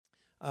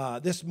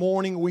This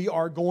morning we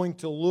are going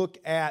to look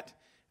at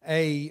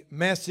a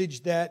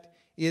message that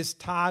is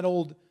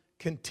titled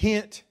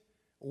Content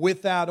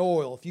Without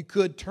Oil. If you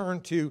could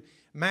turn to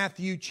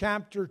Matthew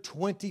chapter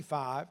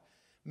 25.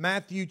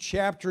 Matthew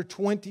chapter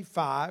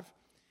 25.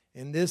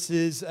 And this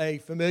is a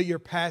familiar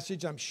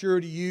passage, I'm sure,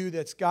 to you,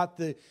 that's got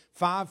the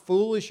 5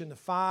 foolish and the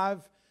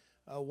 5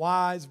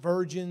 wise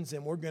virgins.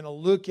 And we're going to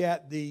look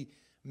at the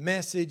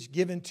message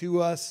given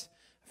to us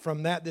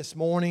from that this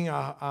morning.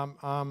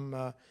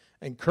 I'm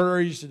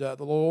encouraged that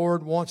the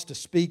Lord wants to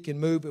speak and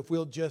move if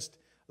we'll just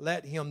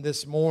let Him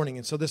this morning.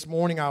 And so this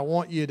morning I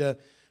want you to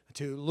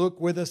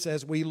look with us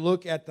as we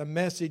look at the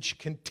message,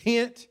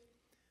 Content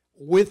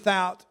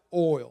Without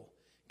Oil.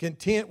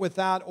 Content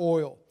without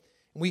oil.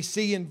 We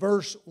see in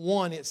verse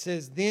 1 it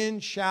says, "Then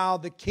shall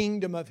the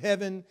kingdom of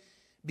heaven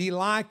be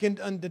likened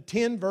unto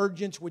 10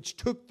 virgins which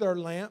took their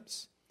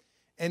lamps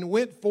and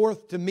went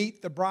forth to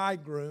meet the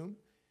bridegroom.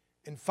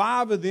 And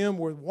 5 of them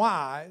were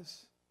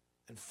wise,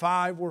 and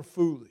 5 were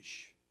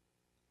foolish.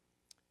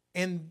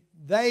 And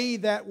they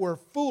that were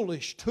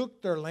foolish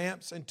took their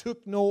lamps and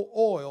took no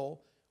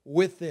oil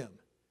with them.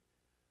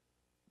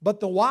 But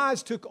the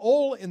wise took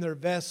oil in their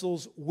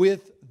vessels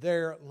with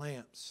their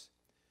lamps."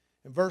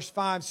 And verse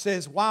 5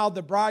 says, "While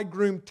the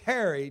bridegroom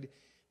tarried,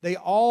 they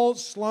all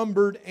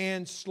slumbered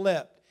and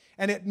slept.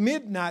 And at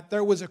midnight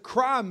there was a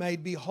cry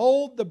made,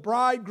 Behold, the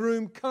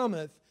bridegroom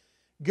cometh,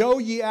 go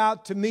ye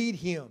out to meet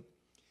him.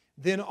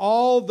 Then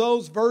all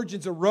those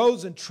virgins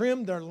arose and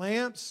trimmed their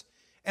lamps.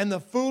 And the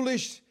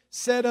foolish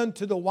said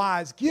unto the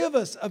wise, Give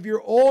us of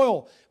your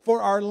oil,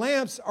 for our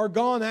lamps are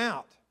gone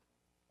out.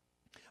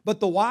 But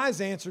the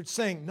wise answered,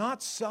 saying,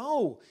 Not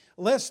so,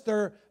 lest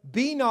there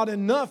be not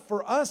enough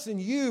for us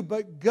and you,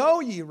 but go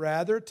ye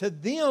rather to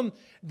them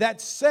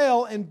that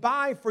sell and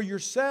buy for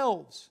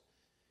yourselves.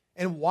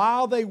 And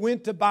while they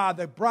went to buy,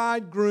 the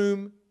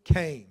bridegroom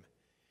came.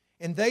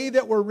 And they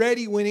that were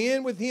ready went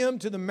in with him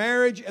to the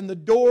marriage, and the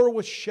door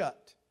was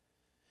shut.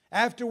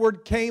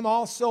 Afterward came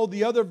also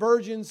the other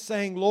virgins,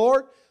 saying,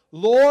 Lord,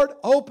 Lord,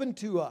 open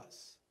to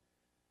us.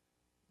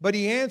 But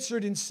he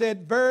answered and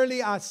said,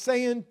 Verily I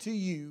say unto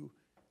you,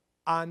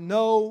 I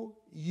know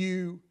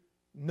you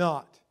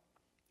not."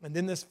 And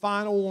then this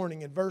final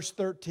warning in verse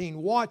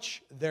 13,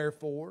 "Watch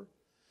therefore,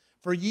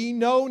 for ye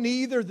know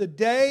neither the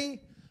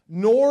day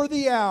nor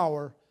the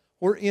hour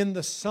wherein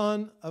the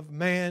Son of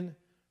Man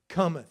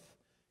cometh."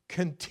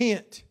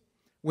 Content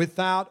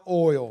without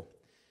oil.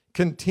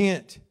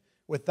 Content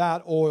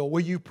without oil.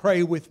 Will you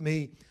pray with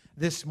me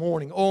this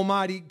morning?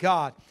 Almighty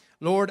God,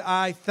 Lord,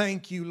 I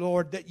thank you,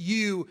 Lord, that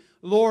you,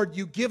 Lord,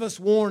 you give us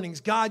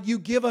warnings. God, you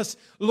give us,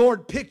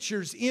 Lord,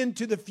 pictures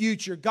into the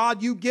future.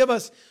 God, you give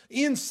us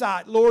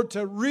insight, Lord,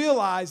 to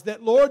realize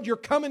that, Lord, you're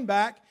coming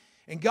back.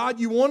 And God,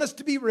 you want us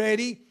to be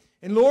ready.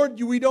 And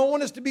Lord, we don't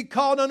want us to be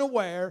caught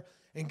unaware.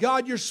 And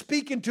God, you're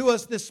speaking to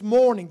us this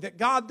morning that,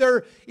 God,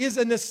 there is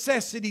a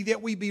necessity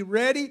that we be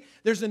ready.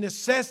 There's a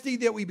necessity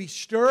that we be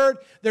stirred.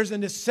 There's a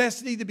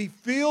necessity to be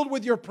filled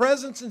with your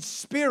presence and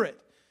spirit,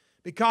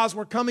 because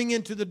we're coming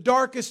into the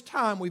darkest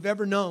time we've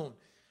ever known.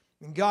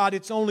 And God,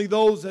 it's only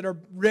those that are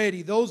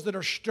ready, those that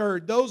are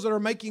stirred, those that are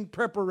making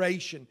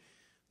preparation,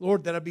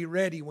 Lord, that'll be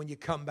ready when you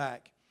come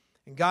back.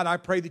 And God, I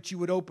pray that you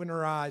would open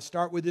our eyes,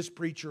 start with this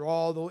preacher,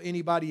 although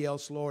anybody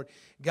else, Lord.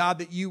 God,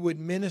 that you would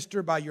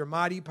minister by your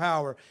mighty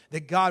power,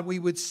 that God, we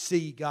would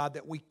see, God,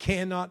 that we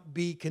cannot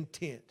be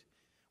content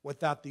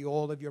without the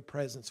oil of your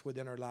presence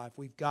within our life.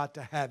 We've got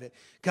to have it.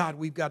 God,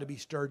 we've got to be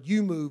stirred.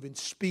 You move and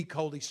speak,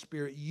 Holy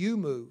Spirit. You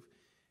move.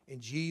 In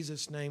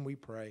Jesus' name we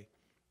pray.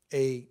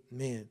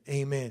 Amen.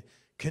 Amen.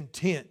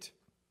 Content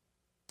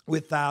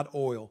without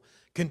oil.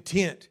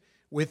 Content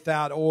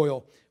without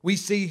oil. We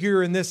see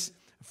here in this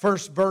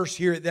first verse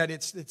here that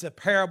it's a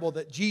parable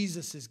that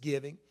Jesus is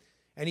giving.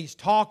 And He's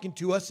talking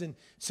to us. And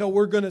so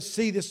we're going to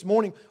see this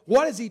morning,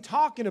 what is He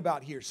talking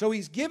about here? So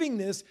He's giving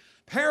this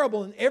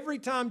parable. And every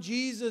time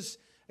Jesus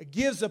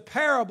gives a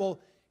parable,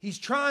 He's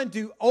trying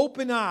to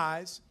open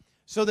eyes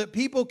so that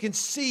people can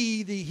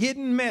see the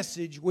hidden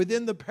message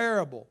within the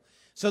parable,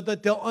 so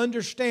that they'll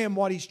understand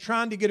what He's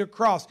trying to get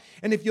across.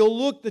 And if you'll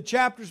look the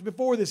chapters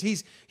before this,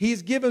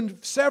 He's given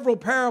several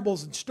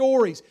parables and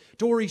stories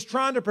to where He's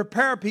trying to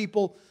prepare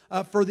people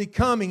for the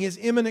coming, His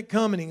imminent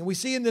coming. And we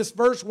see in this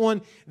verse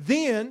 1,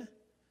 Then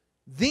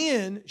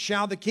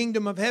shall the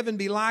kingdom of heaven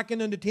be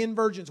likened unto 10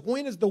 virgins.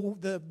 When is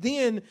the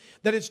then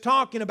that it's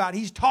talking about?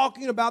 He's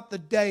talking about the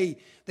day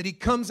that He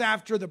comes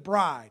after the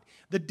bride.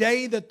 The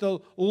day that the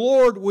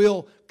Lord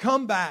will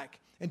come back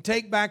and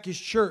take back His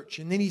church.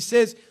 And then He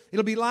says,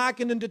 it'll be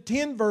likened unto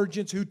 10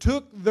 virgins who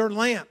took their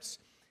lamps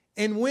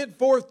and went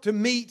forth to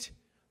meet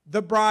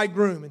the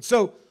bridegroom. And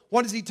so,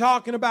 what is He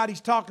talking about?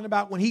 He's talking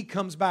about when He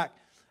comes back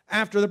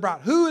after the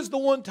bride. Who is the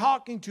one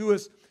talking to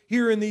us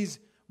here in these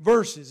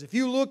verses? If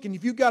you look, and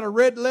if you've got a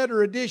red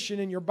letter edition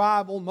in your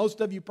Bible,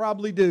 most of you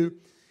probably do,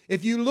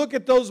 if you look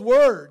at those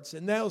words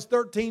and those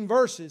 13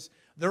 verses,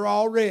 they're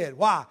all red.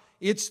 Why?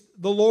 It's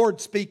the Lord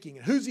speaking.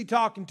 And who's He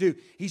talking to?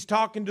 He's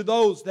talking to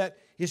those that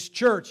His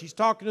church. He's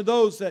talking to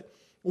those that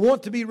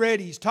want to be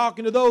ready. He's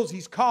talking to those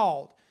He's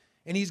called.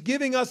 And He's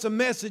giving us a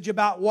message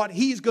about what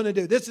He's going to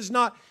do. This is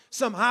not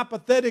some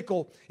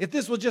hypothetical. If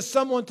this was just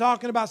someone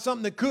talking about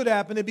something that could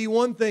happen, it'd be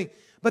one thing.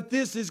 But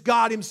this is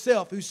God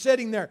Himself who's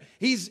sitting there.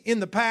 He's in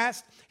the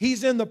past.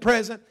 He's in the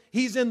present.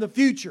 He's in the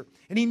future.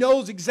 And He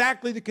knows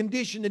exactly the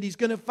condition that He's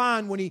going to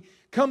find when He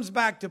comes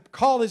back to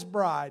call His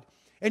bride.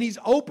 And He's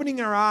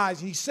opening our eyes.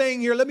 And He's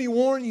saying here, let me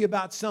warn you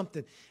about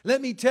something.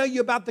 Let me tell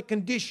you about the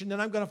condition that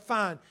I'm going to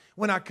find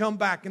when I come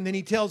back. And then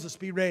He tells us,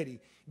 be ready.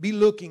 Be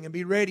looking and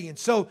be ready. And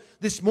so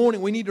this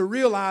morning we need to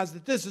realize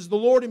that this is the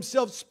Lord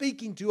Himself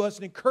speaking to us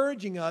and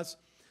encouraging us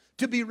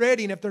to be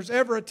ready. And if there's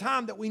ever a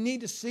time that we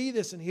need to see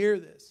this and hear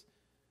this,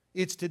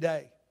 it's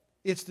today.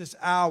 It's this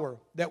hour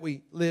that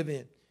we live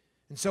in.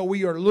 And so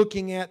we are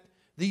looking at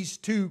these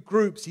two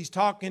groups. He's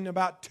talking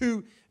about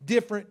two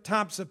different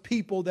types of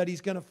people that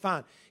He's going to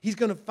find. He's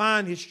going to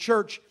find His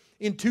church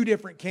in two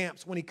different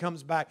camps when He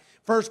comes back.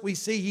 First we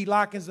see He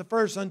likens the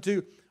first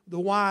unto the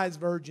wise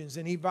virgins,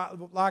 and He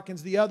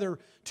likens the other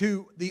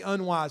to the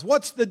unwise.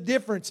 What's the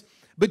difference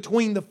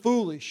between the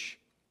foolish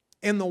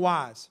and the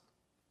wise?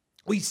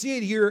 We see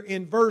it here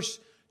in verse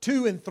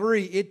 2 and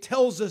 3. It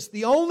tells us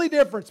the only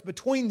difference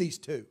between these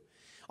two.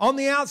 On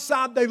the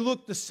outside, they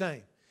look the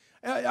same.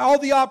 All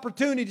the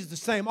opportunities the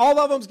same. All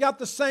of them's got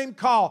the same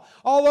call.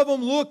 All of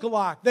them look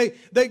alike.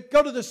 They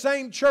go to the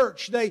same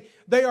church.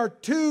 They are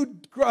two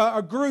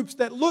groups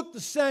that look the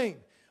same.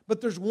 But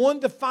there's one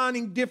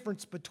defining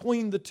difference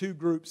between the two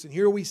groups. And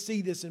here we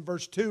see this in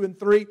verse 2 and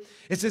 3.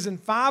 It says,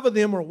 and 5 of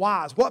them were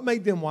wise. What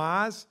made them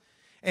wise?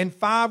 And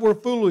 5 were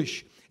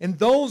foolish. And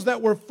those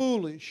that were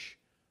foolish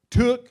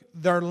took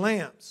their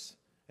lamps.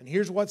 And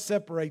here's what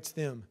separates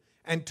them.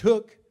 And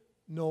took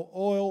no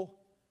oil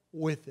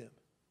with them.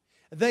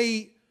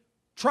 They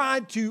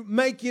tried to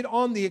make it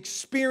on the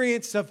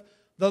experience of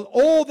the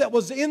oil that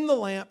was in the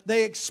lamp.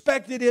 They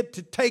expected it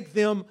to take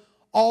them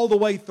all the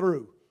way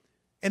through.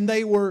 And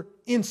they were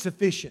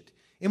insufficient.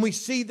 And we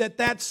see that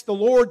that's the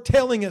Lord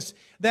telling us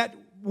that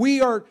we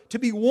are to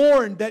be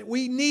warned that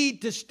we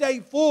need to stay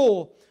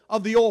full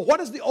of the oil. What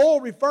does the oil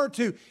refer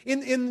to?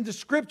 In the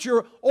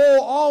Scripture,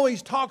 oil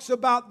always talks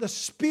about the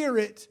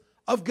Spirit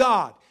of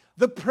God,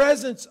 the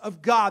presence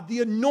of God, the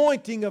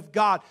anointing of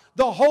God,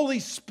 the Holy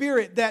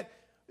Spirit that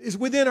is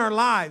within our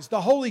lives.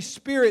 The Holy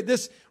Spirit,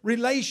 this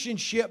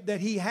relationship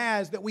that He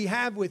has, that we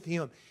have with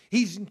Him.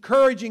 He's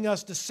encouraging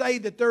us to say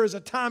that there is a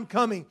time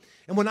coming,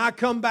 and when I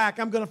come back,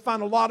 I'm going to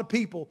find a lot of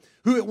people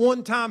who at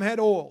one time had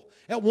oil.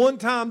 At one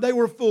time they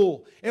were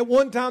full. At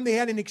one time they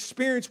had an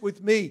experience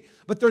with me.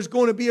 But there's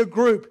going to be a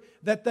group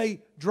that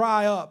they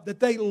dry up, that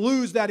they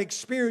lose that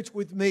experience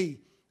with me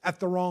at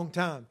the wrong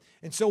time.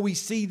 And so we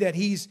see that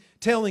He's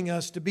telling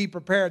us to be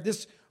prepared.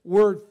 This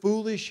word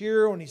foolish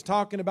here, when He's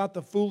talking about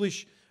the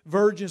foolish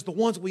virgins, the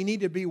ones we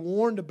need to be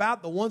warned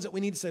about, the ones that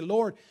we need to say,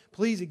 Lord,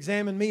 please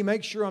examine me,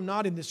 make sure I'm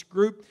not in this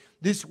group.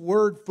 This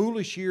word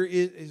foolish here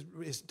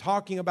is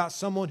talking about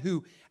someone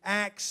who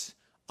acts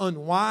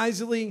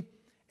unwisely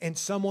and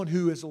someone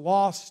who has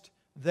lost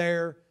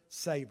their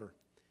savor.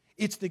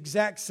 It's the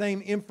exact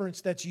same inference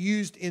that's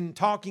used in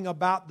talking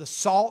about the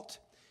salt,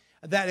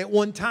 that at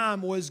one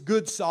time was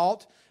good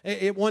salt.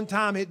 At one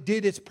time it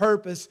did its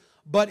purpose,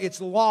 but it's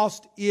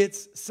lost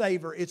its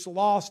savor. It's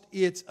lost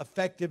its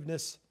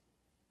effectiveness.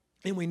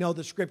 And we know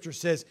the Scripture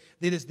says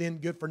that it is then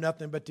good for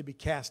nothing but to be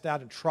cast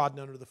out and trodden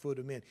under the foot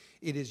of men.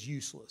 It is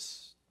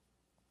useless.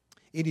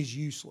 It is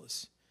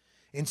useless.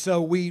 And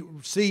so we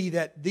see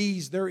that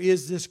there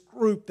is this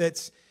group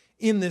that's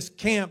in this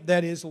camp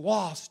that has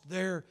lost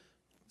their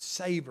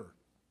savor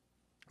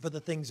for the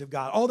things of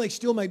God. Oh, they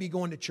still may be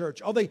going to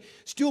church. Oh, they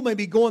still may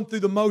be going through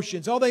the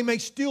motions. Oh, they may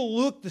still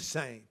look the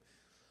same.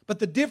 But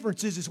the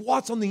difference is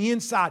what's on the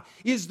inside.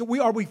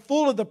 Are we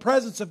full of the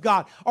presence of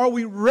God? Are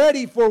we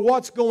ready for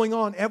what's going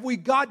on? Have we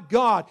got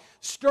God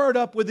stirred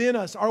up within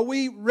us? Are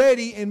we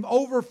ready and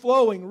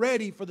overflowing,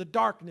 ready for the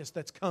darkness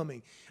that's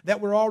coming,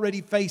 that we're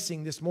already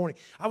facing this morning?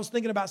 I was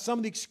thinking about some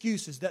of the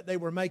excuses that they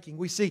were making.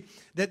 We see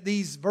that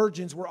these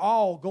virgins were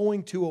all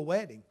going to a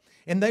wedding,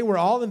 and they were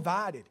all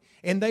invited.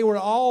 And they were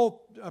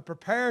all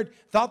prepared,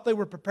 thought they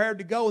were prepared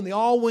to go, and they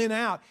all went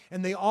out,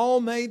 and they all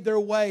made their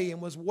way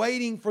and was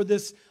waiting for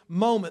this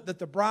moment that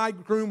the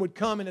bridegroom would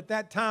come. And at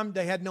that time,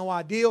 they had no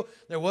idea.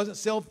 There wasn't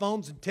cell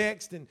phones and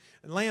text and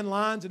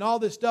landlines and all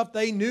this stuff.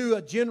 They knew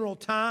a general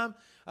time,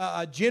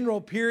 a general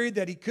period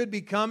that he could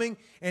be coming,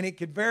 and it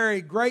could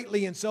vary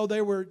greatly. And so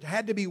they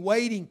had to be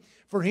waiting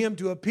for him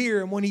to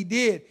appear. And when he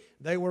did,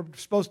 they were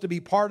supposed to be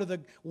part of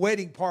the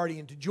wedding party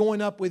and to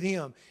join up with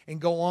him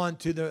and go on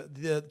to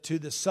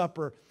the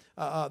supper,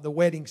 the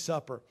wedding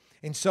supper.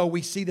 And so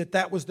we see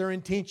that was their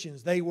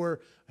intentions. They were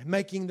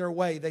making their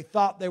way. They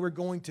thought they were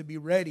going to be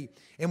ready.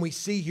 And we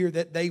see here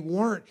that they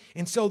weren't.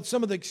 And so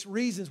some of the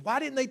reasons, why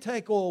didn't they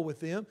take oil with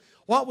them?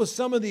 What was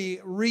some of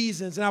the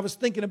reasons? And I was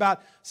thinking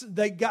about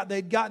they'd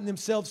gotten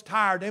themselves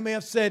tired. They may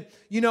have said,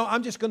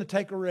 I'm just going to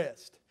take a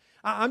rest.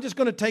 I'm just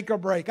going to take a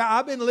break.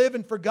 I've been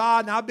living for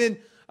God, and I've been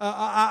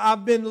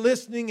I've been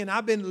listening and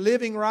I've been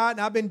living right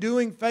and I've been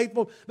doing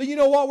faithful. But you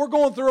know what? We're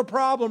going through a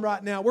problem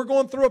right now. We're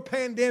going through a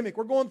pandemic.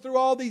 We're going through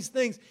all these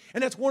things.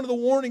 And that's one of the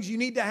warnings you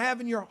need to have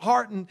in your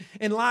heart and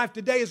in life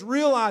today is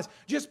realize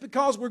just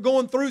because we're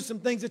going through some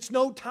things, it's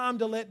no time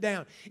to let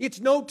down. It's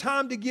no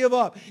time to give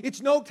up. It's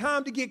no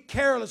time to get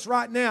careless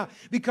right now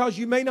because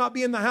you may not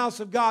be in the house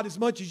of God as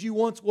much as you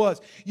once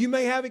was. You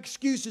may have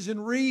excuses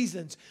and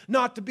reasons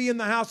not to be in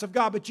the house of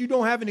God, but you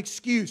don't have an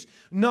excuse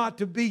not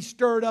to be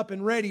stirred up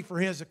and ready for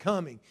His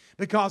coming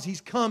because He's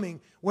coming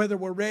whether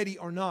we're ready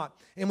or not.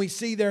 And we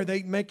see there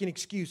they make an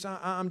excuse.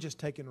 I'm just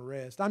taking a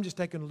rest. I'm just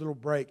taking a little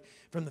break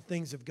from the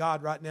things of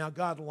God right now.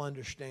 God will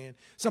understand.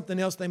 Something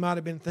else they might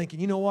have been thinking,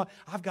 you know what?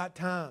 I've got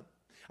time.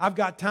 I've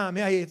got time.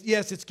 Hey,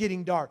 yes, it's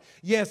getting dark.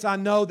 Yes, I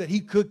know that He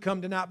could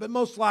come tonight, but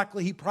most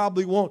likely He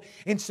probably won't.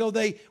 And so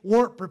they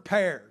weren't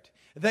prepared.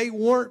 They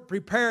weren't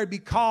prepared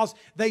because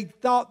they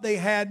thought they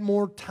had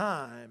more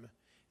time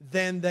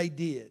than they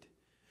did.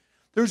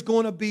 There's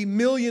going to be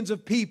millions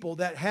of people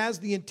that has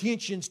the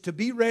intentions to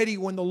be ready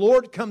when the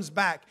Lord comes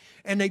back,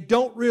 and they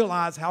don't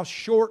realize how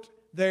short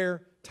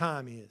their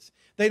time is.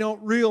 They don't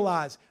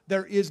realize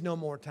there is no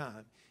more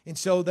time. And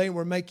so they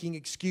were making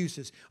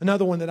excuses.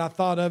 Another one that I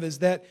thought of is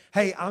that,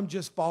 hey, I'm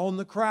just following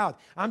the crowd.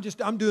 I'm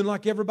doing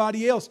like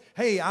everybody else.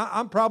 Hey,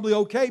 I'm probably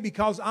okay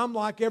because I'm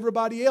like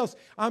everybody else.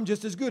 I'm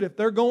just as good. If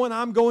they're going,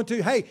 I'm going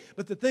too. Hey,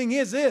 but the thing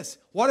is this.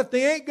 What if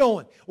they ain't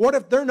going? What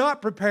if they're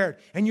not prepared?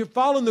 And you're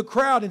following the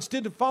crowd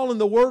instead of following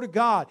the Word of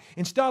God.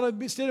 Instead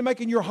of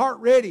making your heart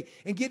ready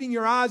and getting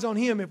your eyes on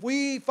Him. If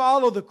we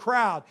follow the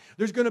crowd,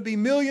 there's going to be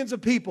millions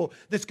of people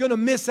that's going to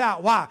miss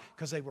out. Why?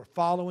 Because they were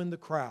following the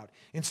crowd.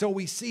 And so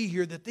we see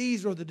here that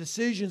these are the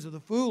decisions of the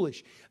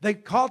foolish. They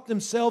caught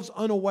themselves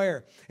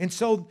unaware. And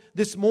so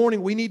this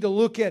morning we need to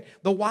look at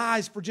the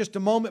wise for just a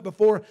moment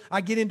before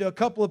I get into a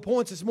couple of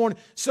points this morning.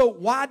 So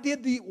why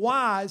did the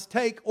wise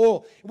take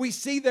oil? We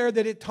see there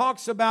that it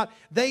talks about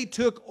they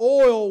took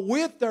oil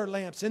with their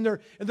lamps and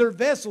their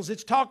vessels.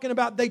 It's talking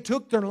about they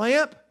took their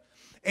lamp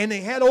and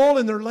they had oil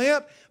in their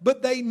lamp,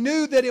 but they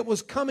knew that it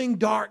was coming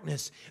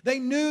darkness. They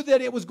knew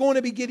that it was going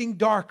to be getting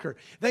darker.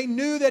 They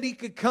knew that He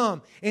could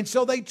come. And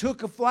so they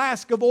took a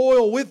flask of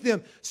oil with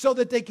them so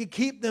that they could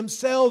keep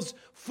themselves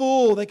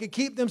full. They could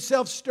keep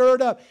themselves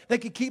stirred up. They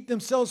could keep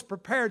themselves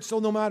prepared. So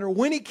no matter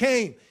when He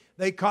came,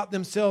 they found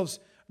themselves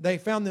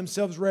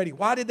ready.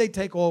 Why did they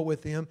take oil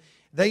with them?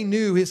 They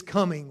knew His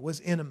coming was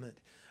imminent.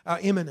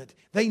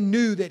 They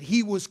knew that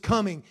He was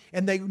coming,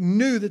 and they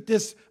knew that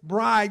this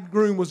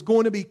bridegroom was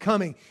going to be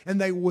coming, and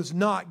they was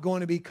not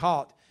going to be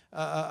caught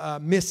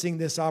missing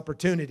this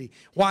opportunity.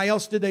 Why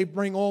else did they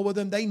bring oil with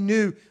them? They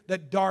knew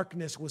that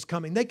darkness was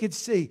coming. They could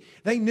see.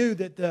 They knew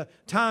that the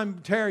time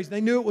tarries.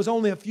 They knew it was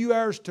only a few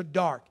hours to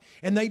dark.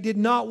 And they did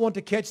not want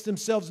to catch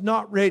themselves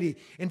not ready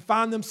and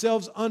find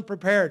themselves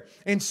unprepared.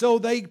 And so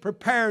they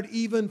prepared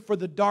even for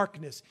the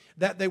darkness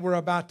that they were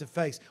about to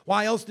face.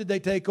 Why else did they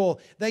take oil?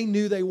 They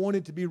knew they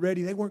wanted to be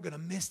ready. They weren't going to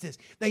miss this.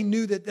 They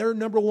knew that their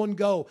number one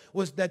goal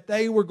was that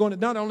they were going to,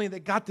 not only they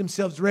got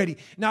themselves ready,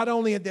 not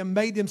only had they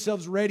made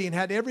themselves ready and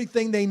had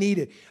everything they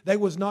needed, they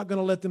was not going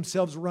to let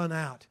themselves run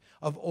out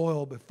of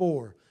oil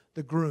before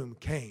the groom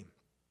came.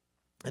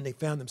 And they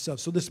found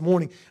themselves. So this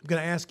morning, I'm going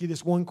to ask you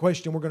this one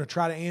question we're going to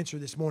try to answer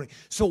this morning.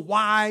 So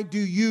why do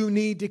you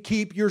need to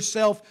keep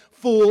yourself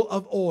full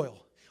of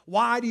oil?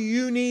 Why do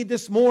you need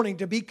this morning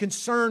to be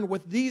concerned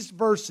with these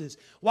verses?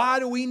 Why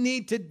do we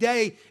need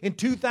today in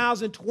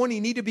 2020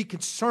 need to be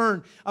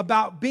concerned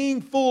about being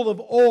full of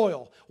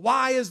oil?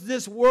 Why is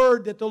this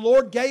word that the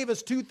Lord gave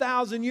us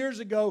 2,000 years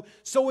ago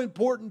so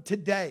important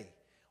today?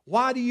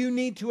 Why do you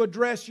need to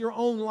address your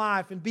own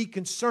life and be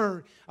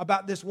concerned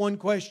about this one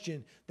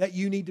question that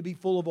you need to be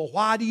full of oil?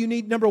 Why do you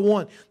need, number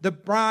one, the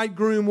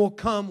bridegroom will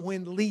come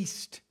when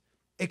least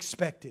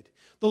expected.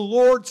 The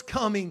Lord's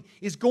coming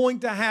is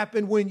going to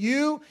happen when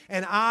you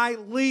and I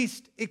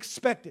least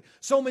expect it.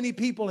 So many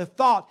people have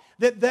thought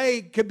that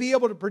they could be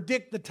able to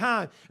predict the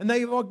time, and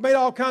they've made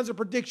all kinds of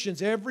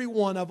predictions. Every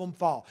one of them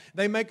fall.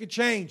 They make a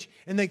change,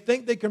 and they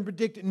think they can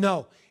predict it.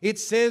 No, it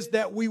says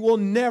that we will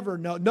never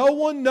know. No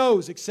one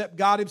knows except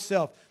God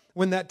Himself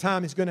when that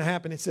time is going to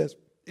happen. It says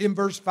in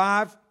verse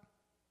 5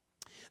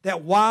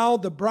 that while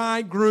the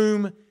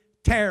bridegroom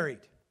tarried,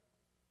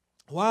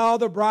 while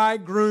the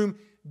bridegroom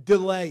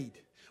delayed.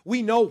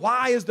 We know,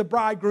 why is the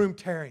bridegroom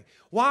tarrying?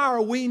 Why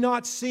are we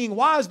not seeing?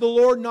 Why has the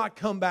Lord not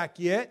come back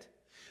yet?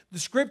 The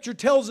Scripture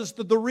tells us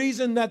that the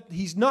reason that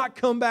He's not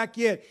come back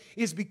yet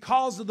is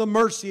because of the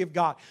mercy of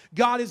God.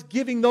 God is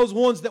giving those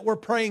ones that we're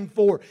praying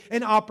for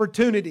an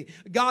opportunity.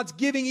 God's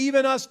giving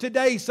even us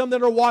today, some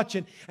that are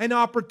watching, an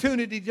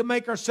opportunity to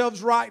make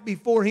ourselves right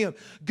before Him.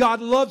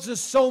 God loves us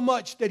so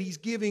much that He's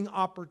giving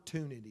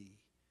opportunity.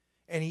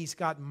 And He's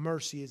got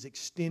mercy is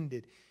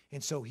extended.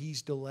 And so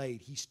He's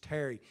delayed. He's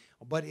tarried.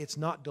 But it's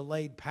not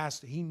delayed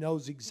past. He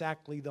knows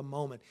exactly the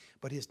moment.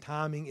 But His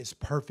timing is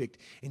perfect.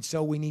 And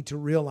so we need to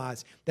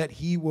realize that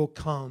He will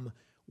come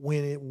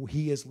when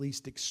He is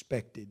least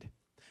expected.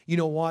 You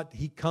know what?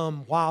 He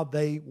come while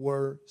they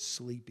were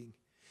sleeping.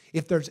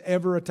 If there's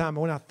ever a time,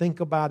 when I think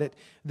about it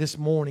this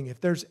morning,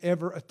 if there's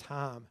ever a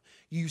time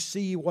you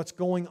see what's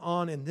going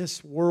on in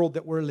this world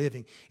that we're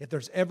living, if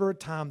there's ever a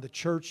time the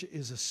church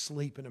is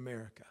asleep in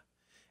America,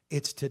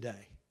 it's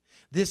today.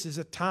 This is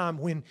a time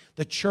when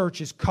the church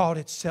has caught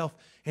itself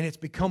and it's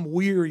become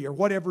weary or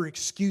whatever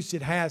excuse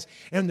it has,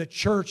 and the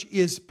church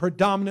is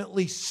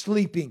predominantly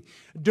sleeping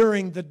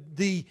during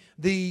the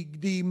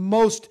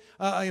most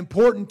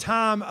important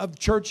time of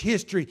church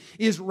history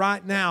is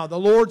right now. The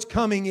Lord's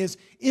coming is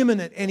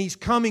imminent, and He's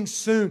coming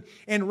soon.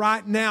 And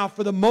right now,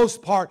 for the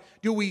most part,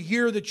 do we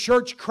hear the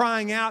church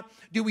crying out?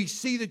 Do we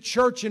see the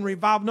church in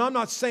revival? No, I'm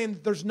not saying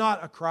that there's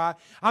not a cry.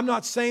 I'm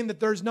not saying that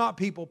there's not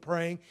people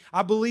praying.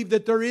 I believe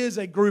that there is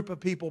a group of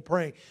people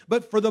praying.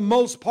 But for the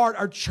most part,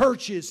 our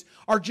churches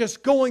are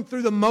just going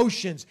through the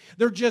motions.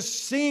 They're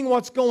just seeing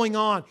what's going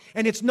on,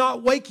 and it's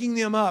not waking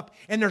them up.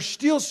 And they're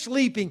still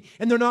sleeping,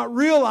 and they're not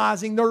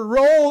realizing their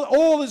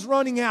oil is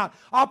running out.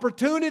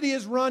 Opportunity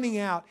is running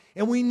out,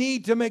 and we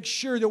need to make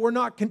sure that we're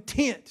not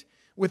content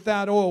with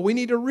that oil. We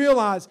need to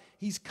realize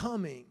He's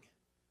coming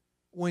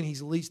when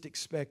He's least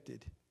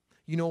expected.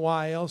 You know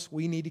why else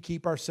we need to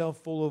keep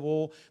ourselves full of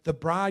oil? The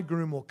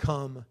bridegroom will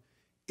come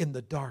in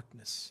the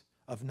darkness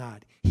of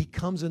night. He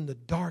comes in the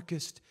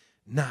darkest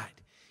night.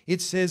 It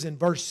says in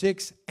verse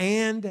 6,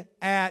 and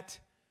at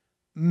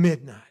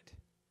midnight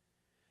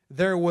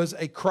there was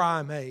a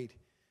cry made,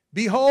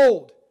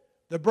 Behold,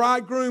 the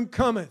bridegroom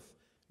cometh,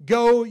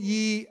 go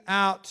ye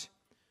out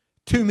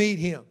to meet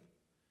Him.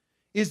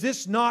 Is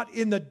this not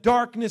in the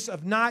darkness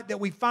of night that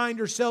we find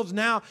ourselves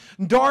now?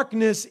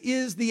 Darkness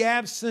is the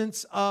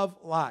absence of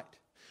light.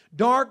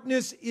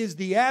 Darkness is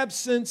the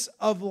absence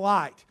of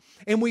light.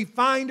 And we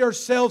find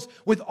ourselves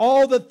with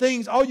all the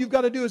things. All you've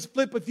got to do is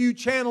flip a few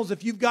channels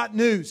if you've got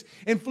news.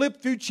 And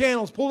flip through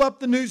channels. Pull up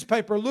the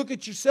newspaper. Look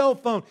at your cell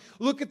phone.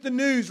 Look at the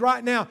news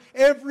right now.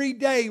 Every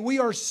day we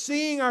are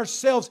seeing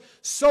ourselves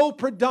so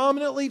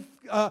predominantly.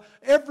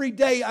 Every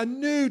day a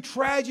new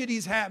tragedy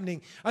is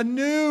happening. A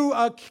new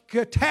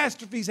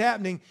catastrophe is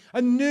happening.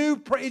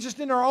 Just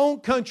in our own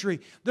country.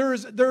 There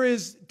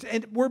is,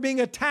 and we're being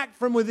attacked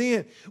from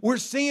within. We're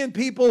seeing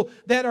people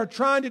that are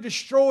trying to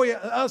destroy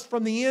us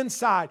from the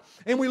inside.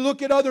 And we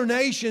look at other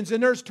nations,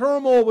 and there's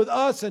turmoil with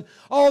us and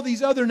all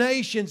these other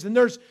nations, and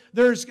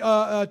there's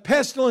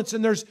pestilence,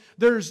 and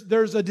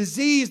there's a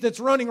disease that's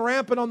running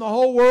rampant on the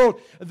whole world.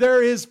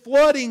 There is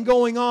flooding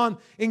going on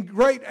in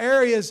great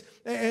areas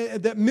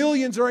that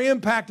millions are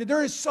impacted.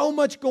 There is so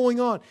much going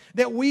on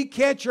that we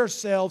catch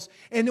ourselves,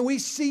 and we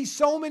see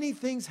so many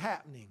things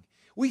happening.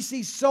 We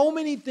see so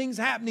many things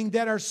happening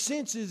that our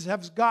senses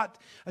have got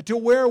to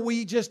where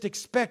we just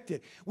expect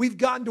it. We've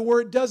gotten to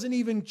where it doesn't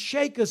even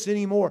shake us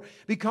anymore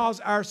because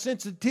our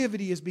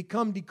sensitivity has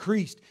become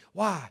decreased.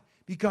 Why?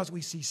 Because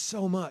we see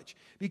so much.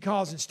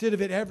 Because instead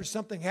of it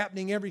something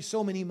happening every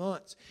so many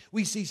months,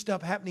 we see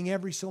stuff happening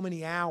every so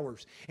many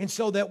hours. And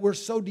so that we're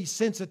so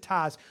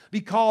desensitized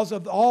because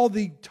of all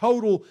the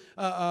total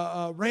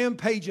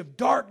rampage of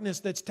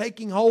darkness that's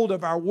taking hold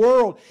of our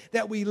world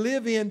that we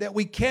live in, that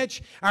we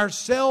catch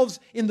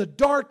ourselves in the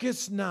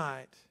darkest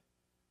night.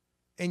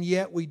 And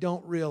yet we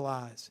don't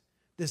realize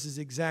this is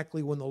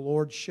exactly when the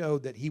Lord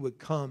showed that He would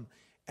come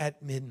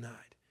at midnight.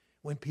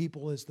 When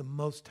people is the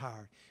most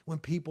tired, when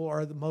people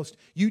are the most,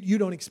 you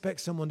don't expect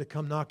someone to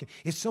come knocking.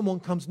 If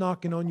someone comes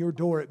knocking on your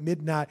door at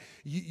midnight,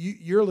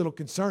 you're a little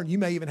concerned. You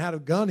may even have a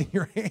gun in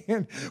your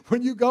hand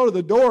when you go to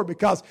the door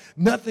because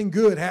nothing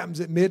good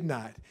happens at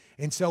midnight.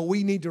 And so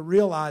we need to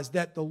realize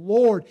that the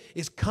Lord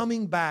is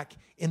coming back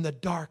in the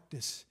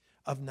darkness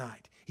of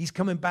night. He's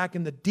coming back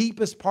in the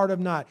deepest part of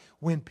night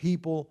when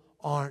people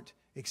aren't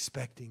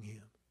expecting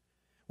Him.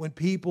 When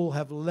people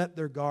have let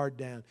their guard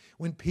down,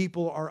 when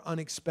people are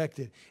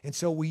unexpected. And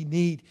so we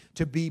need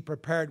to be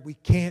prepared. We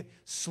can't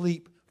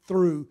sleep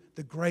through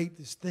the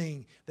greatest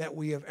thing that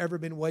we have ever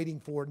been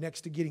waiting for,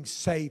 next to getting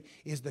saved,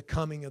 is the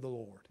coming of the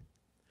Lord.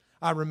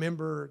 I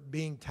remember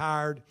being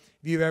tired.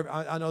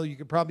 I know you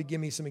could probably give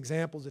me some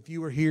examples if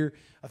you were here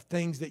of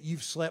things that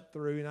you've slept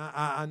through, and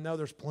I know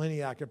there's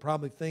plenty I could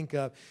probably think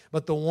of.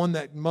 But the one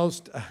that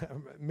most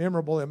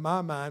memorable in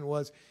my mind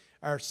was,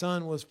 our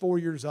son was 4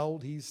 years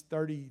old. He's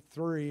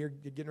 33, or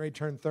getting ready to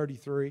turn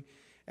 33.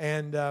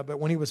 But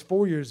when he was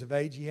 4 years of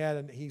age,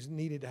 he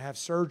needed to have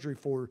surgery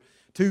for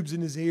tubes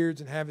in his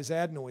ears and have his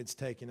adenoids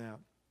taken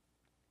out.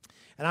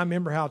 And I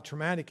remember how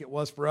traumatic it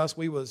was for us.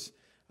 We was,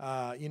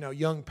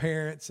 young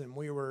parents, and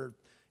we were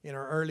in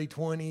our early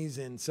 20s,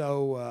 and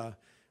so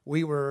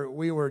we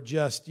were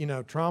just,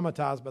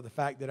 traumatized by the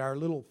fact that our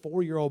little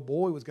 4-year-old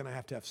boy was going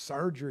to have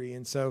surgery,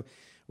 and so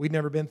we'd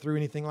never been through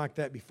anything like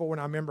that before. And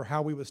I remember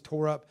how we was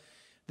tore up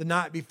the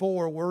night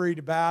before, worried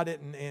about it,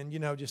 and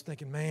just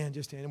thinking, man,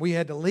 and we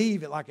had to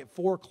leave at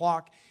 4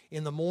 o'clock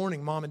in the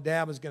morning. Mom and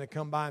Dad was going to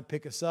come by and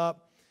pick us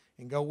up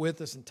and go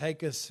with us and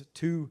take us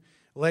to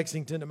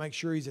Lexington to make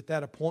sure he's at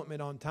that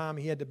appointment on time.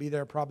 He had to be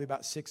there probably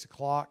about 6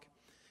 o'clock.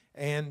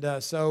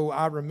 And so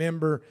I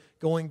remember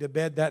going to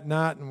bed that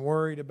night and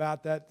worried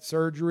about that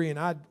surgery, and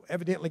I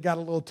evidently got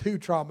a little too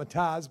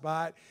traumatized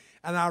by it.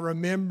 And I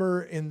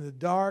remember in the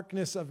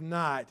darkness of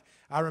night,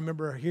 I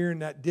remember hearing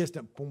that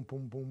distant boom,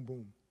 boom, boom,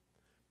 boom,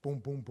 boom,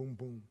 boom, boom,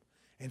 boom.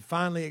 And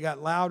finally it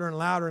got louder and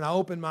louder, and I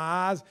opened my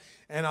eyes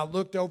and I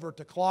looked over at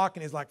the clock,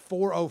 and it's like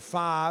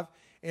 4:05,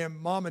 and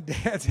Mom and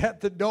Dad's at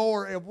the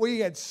door, and we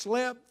had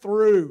slept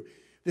through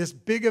this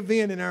big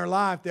event in our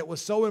life that was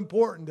so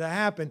important to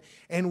happen,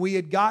 and we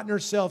had gotten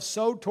ourselves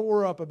so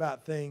tore up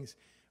about things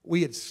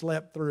we had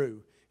slept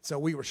through. So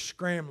we were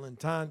scrambling,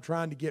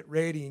 trying to get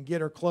ready and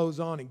get our clothes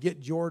on and get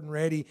Jordan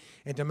ready,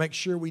 and to make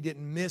sure we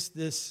didn't miss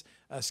this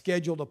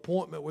scheduled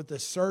appointment with the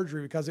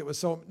surgery because it was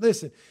so...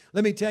 Listen,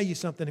 let me tell you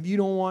something. If you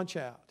don't watch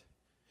out,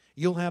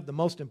 you'll have the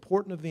most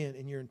important event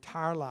in your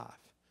entire life.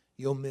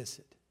 You'll miss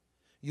it.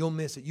 You'll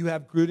miss it. You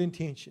have good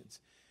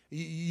intentions.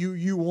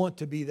 You want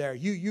to be there.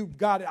 You've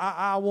got it.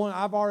 I've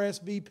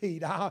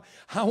RSVP'd.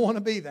 I want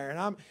to be there,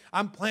 and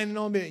I'm planning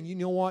on being. And you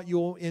know what?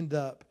 You'll end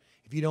up,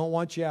 if you don't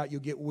watch out,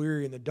 you'll get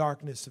weary in the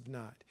darkness of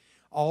night.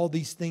 All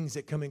these things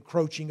that come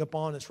encroaching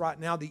upon us right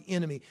now, the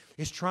enemy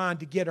is trying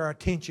to get our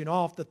attention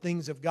off the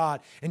things of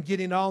God and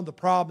getting on the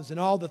problems and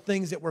all the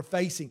things that we're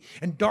facing.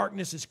 And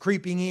darkness is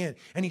creeping in,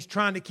 and he's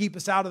trying to keep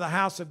us out of the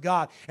house of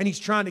God, and he's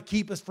trying to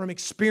keep us from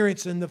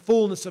experiencing the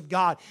fullness of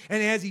God.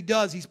 And as he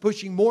does, he's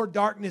pushing more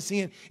darkness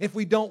in. If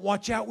we don't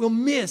watch out, we'll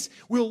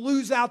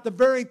lose out the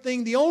very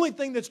thing. The only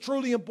thing that's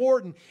truly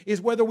important is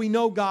whether we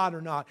know God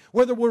or not,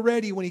 whether we're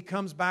ready when he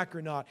comes back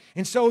or not.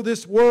 And so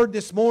this word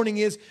this morning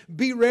is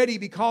be ready,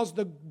 because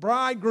the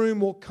bridegroom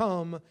will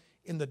come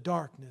in the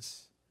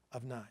darkness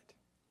of night.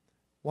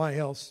 Why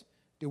else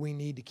do we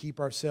need to keep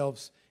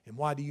ourselves, and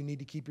why do you need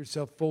to keep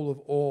yourself full of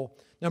oil?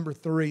 Number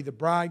 3, the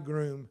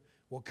bridegroom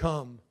will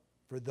come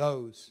for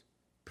those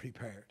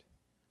prepared.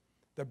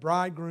 The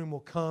bridegroom will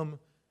come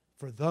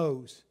for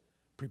those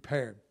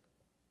prepared.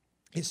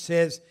 It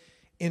says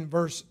in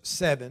verse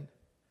 7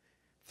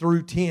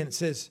 through 10, it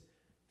says,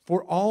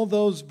 for all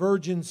those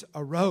virgins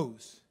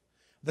arose.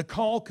 The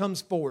call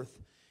comes forth.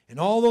 And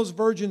all those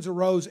virgins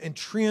arose and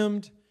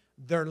trimmed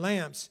their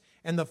lamps.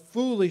 And the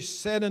foolish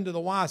said unto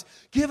the wise,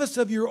 give us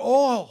of your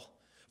oil,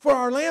 for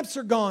our lamps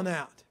are gone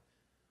out.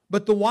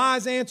 But the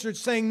wise answered,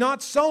 saying,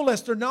 not so,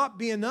 lest there not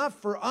be enough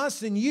for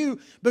us and you,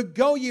 but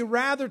go ye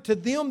rather to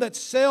them that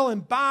sell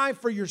and buy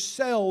for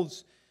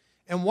yourselves.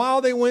 And while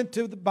they went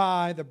to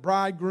buy, the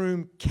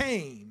bridegroom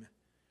came.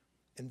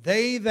 And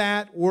they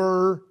that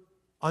were,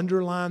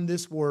 underline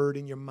this word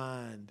in your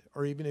mind,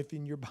 or even if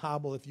in your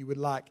Bible, if you would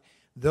like,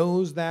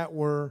 those that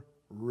were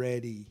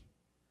ready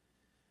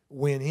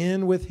went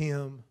in with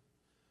him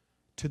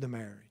to the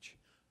marriage.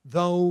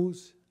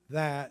 Those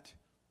that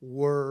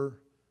were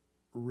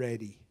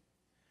ready.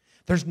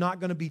 There's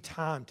not going to be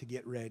time to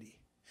get ready.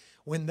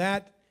 When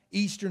that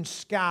eastern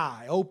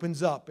sky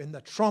opens up and the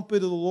trumpet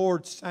of the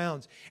Lord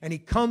sounds and he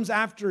comes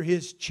after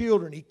his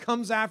children, he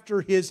comes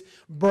after his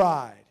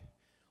bride,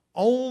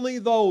 only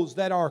those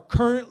that are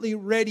currently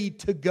ready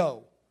to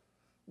go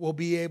will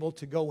be able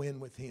to go in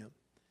with him.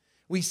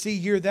 We see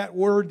here that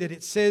word that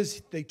it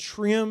says they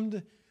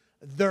trimmed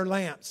their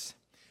lamps.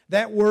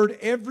 That word,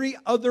 every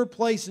other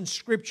place in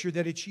Scripture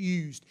that it's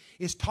used,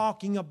 is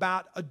talking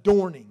about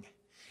adorning.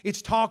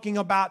 It's talking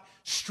about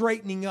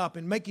straightening up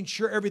and making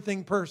sure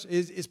everything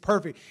is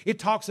perfect. It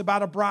talks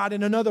about a bride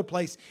in another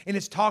place, and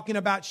it's talking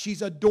about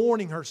she's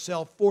adorning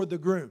herself for the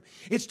groom.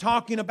 It's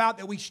talking about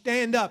that we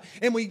stand up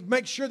and we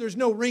make sure there's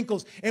no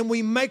wrinkles and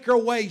we make our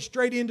way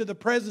straight into the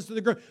presence of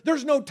the groom.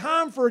 There's no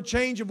time for a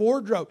change of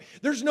wardrobe.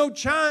 There's no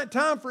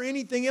time for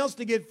anything else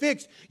to get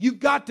fixed. You've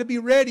got to be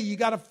ready. You've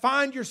got to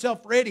find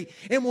yourself ready.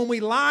 And when we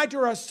lie to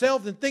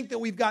ourselves and think that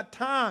we've got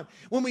time,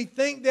 when we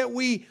think that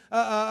we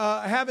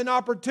have an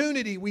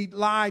opportunity, we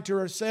lie to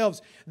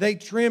ourselves. They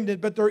trimmed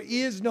it, but there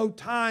is no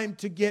time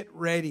to get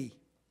ready.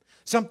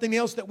 Something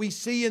else that we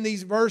see in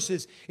these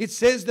verses, it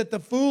says that the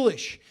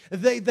foolish,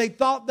 they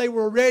thought they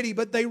were ready,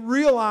 but they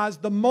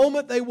realized the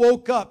moment they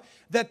woke up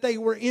that they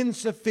were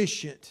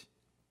insufficient.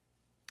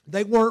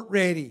 They weren't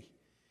ready.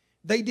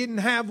 They didn't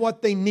have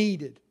what they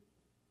needed.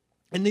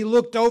 And they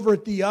looked over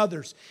at the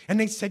others and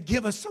they said,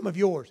 give us some of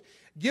yours.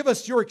 Give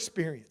us your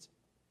experience.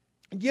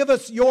 Give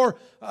us your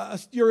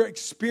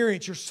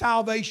experience, your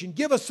salvation.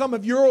 Give us some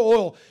of your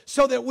oil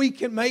so that we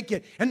can make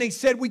it. And they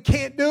said, we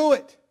can't do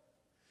it.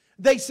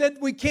 They said,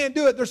 we can't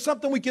do it. There's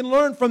something we can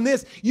learn from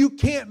this. You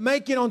can't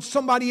make it on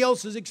somebody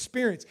else's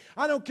experience.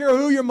 I don't care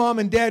who your mom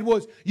and dad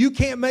was. You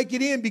can't make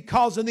it in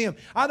because of them.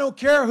 I don't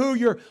care who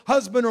your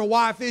husband or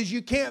wife is.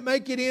 You can't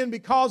make it in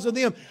because of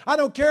them. I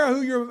don't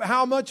care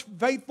how much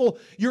faithful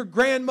your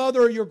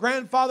grandmother or your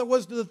grandfather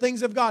was to the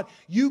things of God.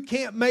 You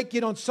can't make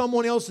it on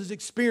someone else's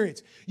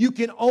experience. You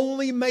can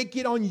only make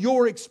it on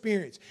your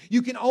experience.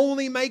 You can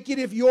only make it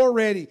if you're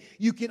ready.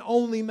 You can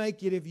only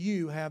make it if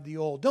you have the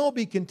oil. Don't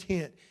be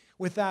content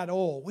without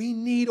oil. We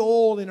need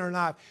oil in our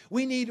life.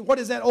 We need, what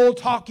is that oil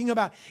talking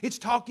about? It's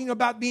talking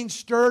about being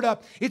stirred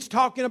up. It's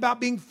talking about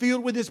being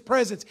filled with His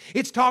presence.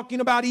 It's talking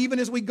about even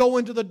as we go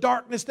into the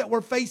darkness that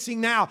we're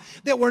facing now,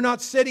 that we're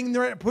not sitting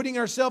there putting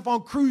ourselves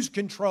on cruise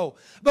control,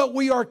 but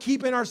we are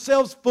keeping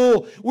ourselves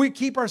full. We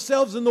keep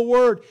ourselves in the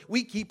Word.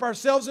 We keep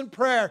ourselves in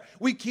prayer.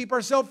 We keep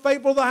ourselves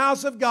faithful to the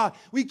house of God.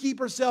 We keep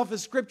ourselves,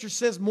 as Scripture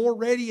says, more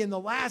ready in the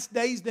last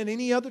days than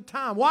any other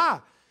time. Why?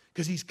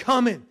 Because He's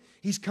coming.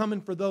 He's coming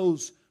for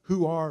those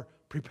who are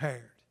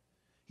prepared.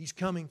 He's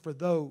coming for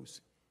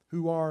those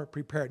who are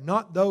prepared.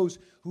 Not those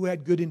who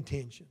had good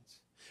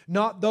intentions.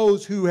 Not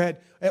those who had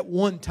at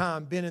one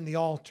time been in the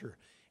altar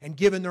and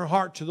given their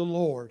heart to the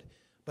Lord.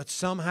 But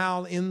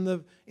somehow in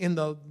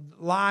the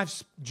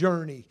life's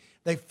journey,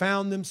 they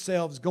found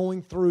themselves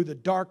going through the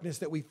darkness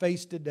that we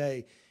face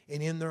today.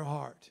 And in their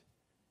heart,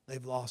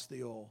 they've lost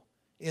the oil.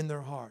 In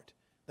their heart,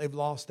 they've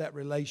lost that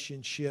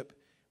relationship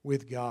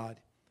with God.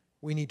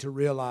 We need to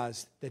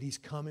realize that He's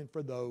coming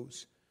for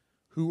those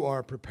who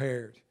are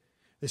prepared.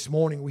 This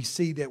morning we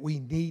see that we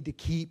need to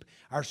keep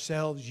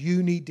ourselves,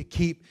 you need to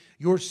keep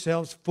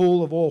yourselves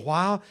full of oil.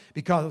 Why?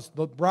 Because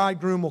the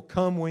bridegroom will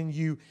come when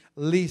you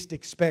least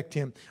expect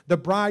Him. The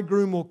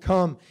bridegroom will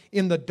come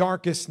in the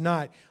darkest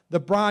night. The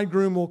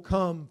bridegroom will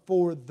come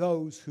for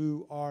those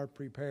who are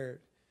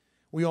prepared.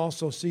 We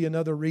also see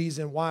another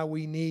reason why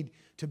we need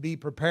to be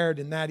prepared,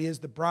 and that is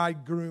the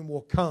bridegroom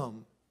will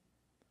come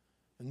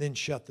and then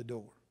shut the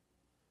door.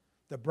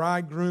 The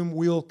bridegroom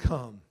will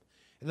come.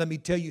 And let me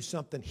tell you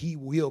something, He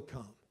will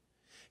come.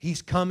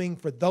 He's coming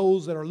for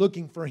those that are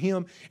looking for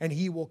Him, and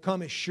He will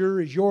come as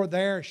sure as you're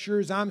there, as sure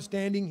as I'm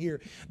standing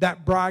here.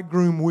 That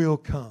bridegroom will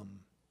come.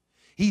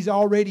 He's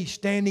already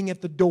standing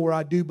at the door,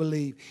 I do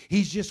believe.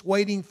 He's just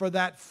waiting for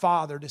that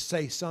father to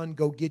say, son,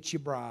 go get your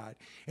bride.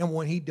 And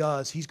when He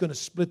does, He's going to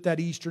split that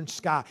eastern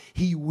sky.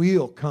 He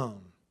will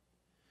come.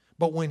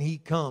 But when He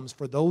comes,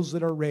 for those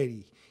that are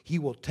ready, He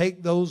will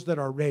take those that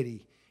are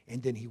ready,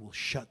 and then He will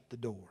shut the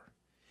door.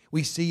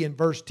 We see in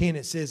verse 10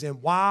 it says,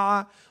 and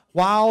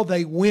while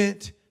they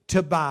went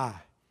to buy,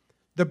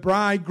 the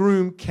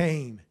bridegroom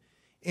came,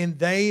 and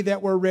they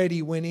that were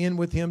ready went in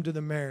with him to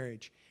the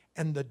marriage,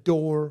 and the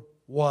door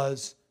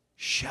was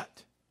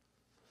shut.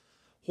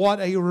 What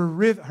a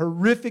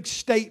horrific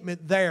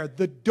statement there.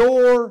 The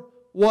door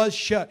was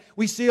shut.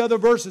 We see other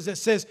verses that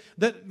says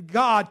that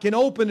God can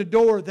open a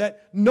door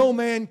that no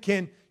man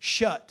can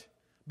shut.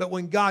 But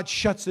when God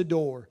shuts the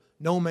door,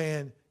 no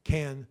man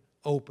can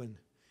open.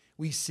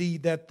 We see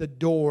that the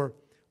door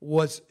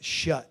was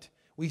shut.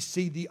 We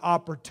see the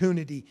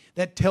opportunity.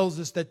 That tells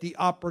us that the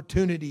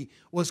opportunity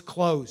was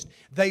closed.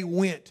 They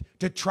went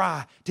to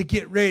try to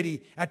get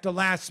ready at the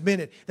last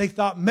minute. They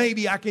thought,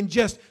 maybe I can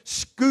just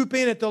scoop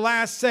in at the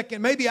last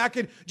second. Maybe I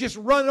can just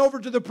run over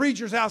to the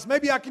preacher's house.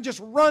 Maybe I can just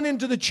run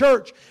into the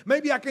church.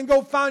 Maybe I can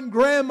go find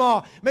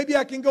grandma. Maybe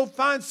I can go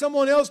find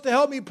someone else to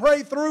help me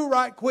pray through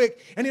right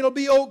quick, and it'll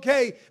be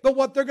okay. But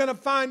what they're going to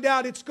find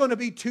out, it's going to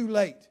be too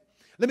late.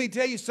 Let me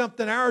tell you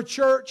something. Our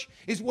church,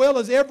 as well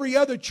as every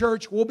other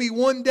church, will be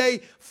one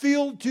day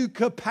filled to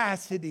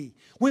capacity.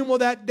 When will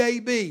that day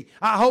be?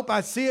 I hope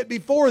I see it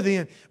before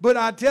then. But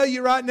I tell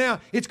you right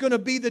now, it's going to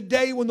be the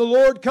day when the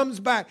Lord comes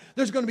back.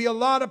 There's going to be a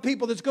lot of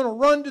people that's going to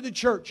run to the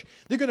church.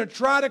 They're going to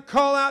try to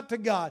call out to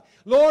God.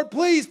 Lord,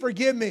 please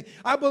forgive me.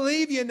 I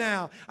believe you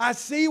now. I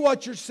see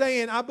what you're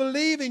saying. I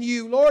believe in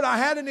you. Lord, I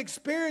had an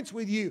experience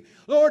with you.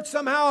 Lord,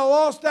 somehow I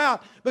lost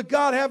out. But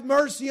God, have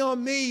mercy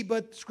on me.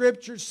 But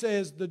Scripture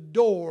says the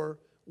door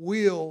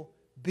will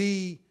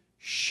be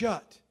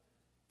shut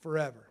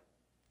forever.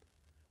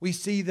 We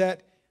see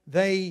that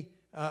they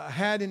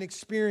had an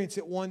experience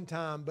at one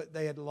time, but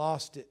they had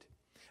lost it.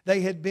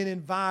 They had been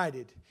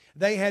invited.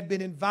 They had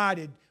been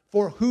invited,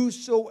 for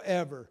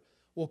whosoever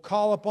will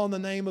call upon the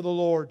name of the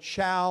Lord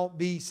shall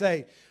be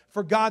saved.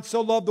 For God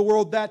so loved the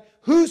world that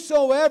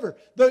whosoever,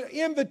 the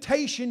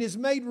invitation is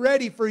made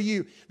ready for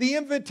you. The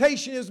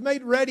invitation is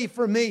made ready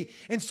for me.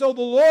 And so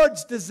the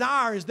Lord's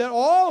desire is that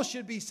all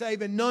should be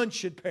saved and none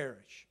should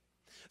perish.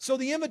 So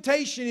the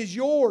invitation is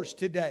yours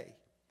today.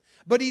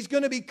 But He's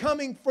going to be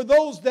coming for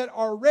those that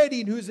are ready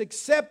and who's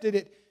accepted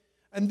it.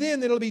 And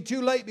then it'll be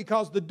too late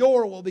because the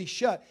door will be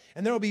shut.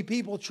 And there will be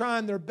people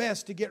trying their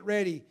best to get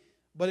ready.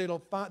 But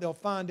they'll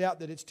find out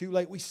that it's too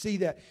late. We see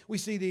that. We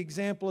see the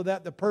example of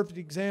that. The perfect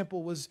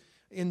example was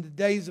in the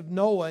days of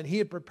Noah. And he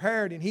had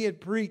prepared and he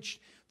had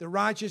preached the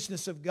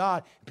righteousness of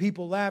God.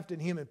 People laughed at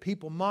him and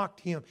people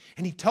mocked him.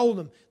 And he told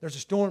them there's a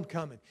storm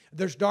coming.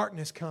 There's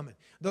darkness coming.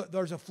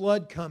 There's a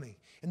flood coming.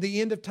 And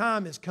the end of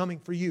time is coming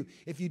for you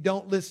if you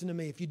don't listen to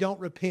me, if you don't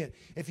repent.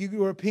 If you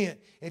repent,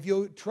 if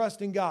you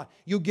trust in God,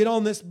 you'll get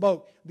on this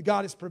boat.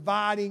 God is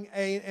providing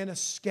an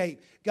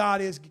escape.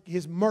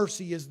 His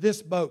mercy is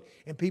this boat.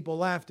 And people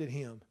laughed at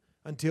him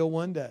until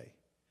one day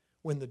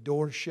when the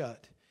door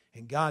shut.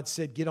 And God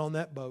said, get on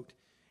that boat.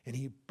 And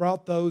he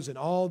brought those, and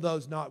all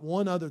those, not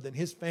one other than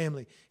his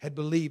family, had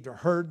believed or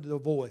heard the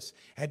voice,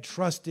 had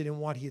trusted in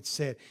what he had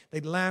said.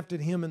 They laughed at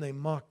him and they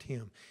mocked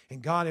him.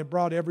 And God had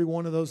brought every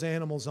one of those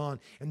animals on.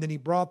 And then he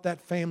brought that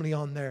family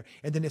on there.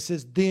 And then it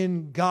says,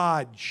 then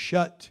God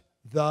shut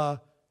the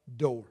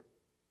door.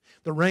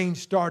 The rain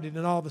started,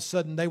 and all of a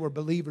sudden they were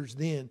believers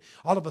then.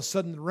 All of a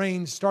sudden the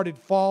rain started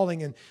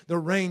falling and the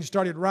rain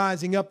started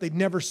rising up. They'd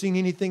never seen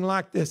anything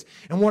like this.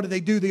 And what did they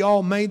do? They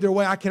all made their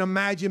way. I can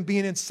imagine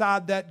being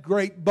inside that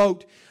great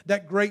boat,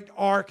 that great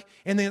ark,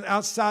 and then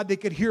outside they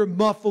could hear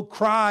muffled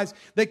cries.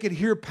 They could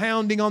hear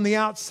pounding on the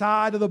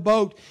outside of the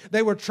boat.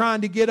 They were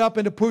trying to get up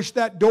and to push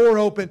that door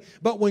open.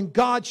 But when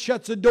God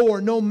shuts a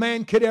door, no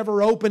man could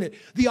ever open it.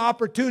 The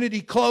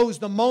opportunity closed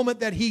the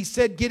moment that He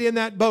said, get in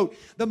that boat.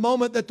 The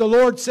moment that the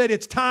Lord said,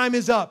 its time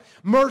is up.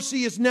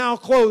 Mercy is now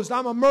closed.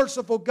 I'm a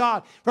merciful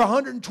God. For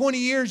 120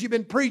 years you've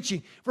been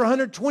preaching. For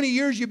 120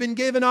 years you've been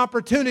given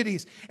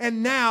opportunities.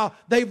 And now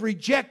they've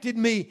rejected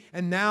me.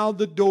 And now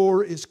the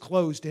door is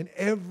closed. And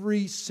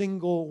every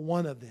single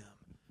one of them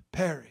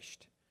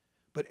perished.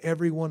 But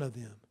every one of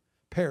them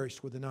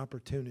perished with an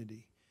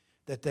opportunity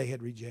that they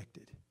had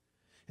rejected.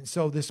 And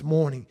so this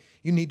morning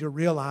you need to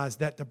realize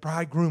that the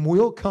bridegroom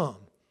will come,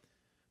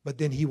 but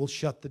then He will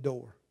shut the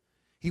door.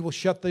 He will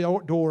shut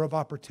the door of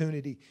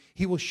opportunity.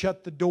 He will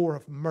shut the door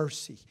of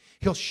mercy.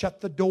 He'll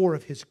shut the door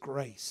of His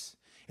grace.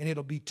 And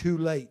it'll be too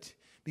late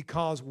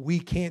because we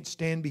can't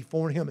stand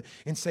before Him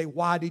and say,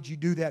 why did you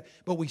do that?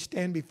 But we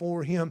stand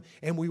before Him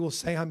and we will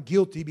say, I'm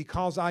guilty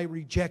because I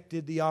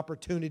rejected the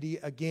opportunity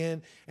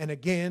again and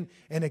again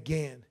and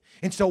again.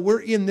 And so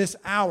we're in this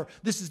hour.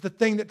 This is the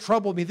thing that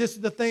troubled me. This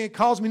is the thing that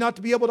caused me not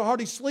to be able to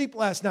hardly sleep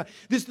last night.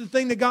 This is the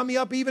thing that got me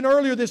up even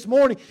earlier this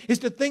morning, is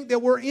to think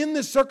that we're in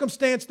this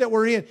circumstance that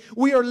we're in.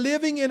 We are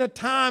living in a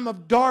time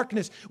of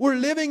darkness. We're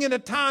living in a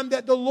time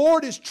that the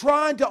Lord is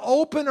trying to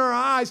open our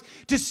eyes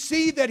to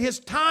see that His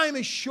time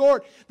is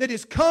short, that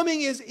His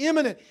coming is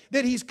imminent,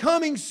 that He's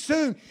coming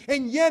soon.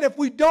 And yet if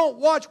we don't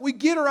watch, we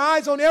get our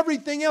eyes on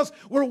everything else.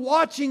 We're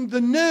watching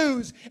the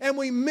news and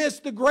we miss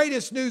the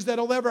greatest news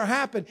that'll ever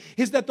happen,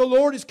 is that the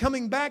Lord is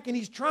coming back, and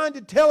He's trying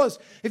to tell us,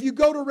 if you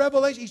go to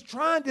Revelation, He's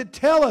trying to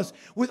tell us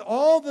with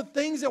all the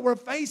things that we're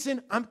facing,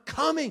 I'm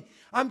coming,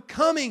 I'm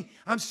coming,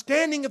 I'm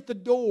standing at the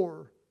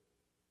door.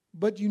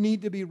 But you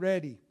need to be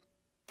ready,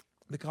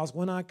 because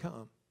when I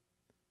come,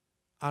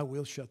 I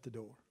will shut the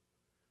door.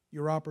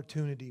 Your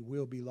opportunity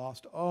will be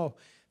lost. Oh,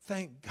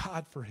 thank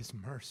God for His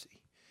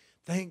mercy.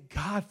 Thank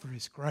God for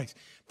His grace.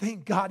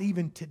 Thank God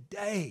even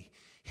today,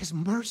 His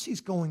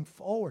mercy's going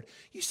forward.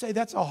 You say,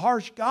 that's a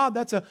harsh God.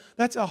 That's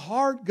a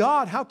hard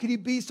God. How could He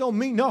be so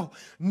mean?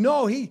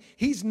 No,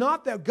 He's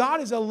not that.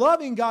 God is a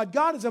loving God.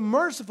 God is a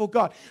merciful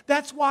God.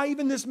 That's why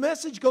even this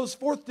message goes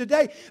forth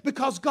today,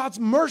 because God's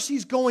mercy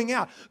is going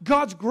out.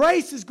 God's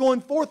grace is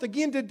going forth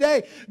again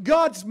today.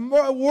 God's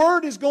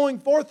word is going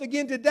forth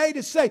again today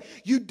to say,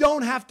 you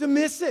don't have to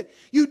miss it.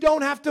 You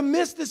don't have to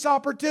miss this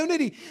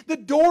opportunity. The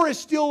door is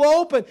still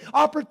open.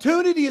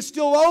 Opportunity is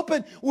still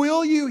open.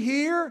 Will you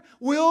hear?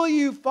 Will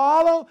you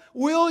follow?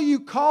 Will you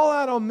call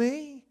out on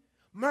me?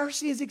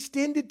 Mercy is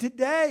extended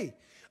today.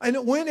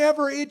 And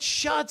whenever it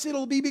shuts,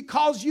 it'll be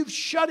because you've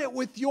shut it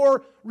with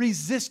your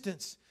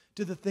resistance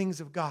to the things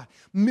of God.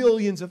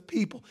 Millions of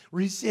people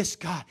resist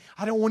God.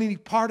 I don't want any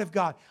part of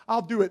God.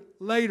 I'll do it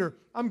later.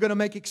 I'm going to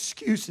make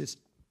excuses.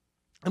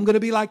 I'm going to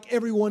be like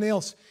everyone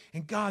else.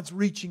 And God's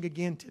reaching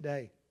again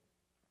today.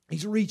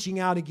 He's reaching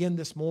out again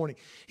this morning.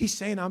 He's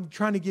saying, I'm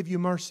trying to give you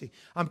mercy.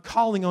 I'm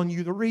calling on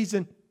you. The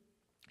reason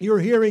you're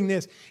hearing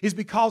this is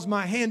because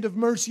my hand of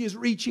mercy is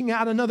reaching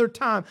out another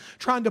time,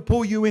 trying to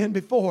pull you in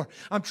before.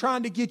 I'm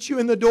trying to get you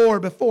in the door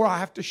before I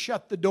have to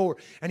shut the door.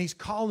 And He's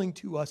calling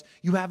to us.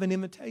 You have an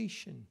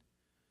invitation.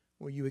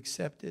 Will you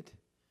accept it?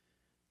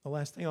 The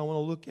last thing I want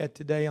to look at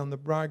today on the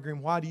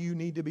bridegroom. Why do you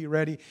need to be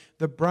ready?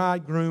 The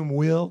bridegroom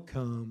will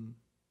come.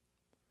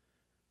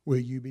 Will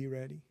you be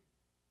ready?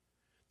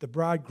 The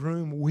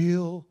bridegroom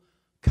will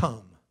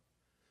come.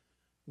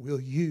 Will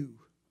you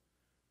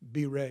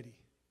be ready?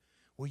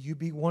 Will you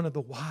be one of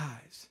the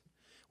wise?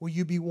 Will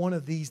you be one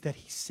of these that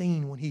He's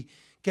seen when He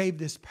gave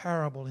this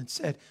parable and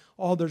said,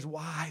 oh, there's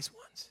wise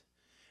ones?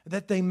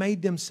 That they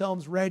made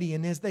themselves ready.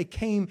 And as they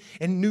came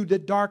and knew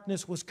that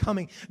darkness was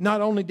coming,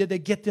 not only did they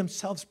get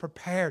themselves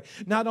prepared,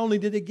 not only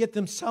did they get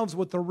themselves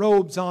with the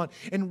robes on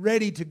and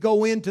ready to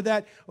go into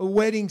that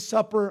wedding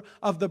supper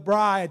of the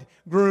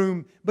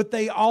bridegroom, but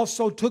they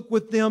also took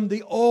with them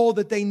the oil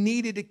that they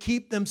needed to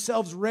keep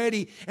themselves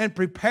ready and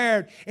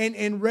prepared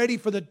and ready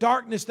for the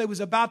darkness they was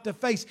about to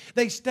face.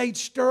 They stayed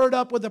stirred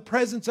up with the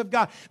presence of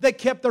God. They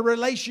kept the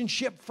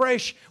relationship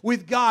fresh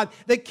with God.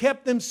 They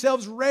kept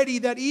themselves ready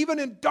that even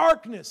in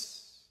darkness,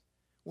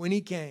 when He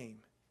came,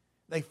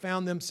 they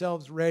found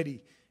themselves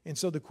ready. And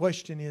so the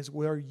question is,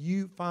 will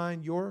you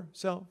find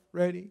yourself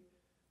ready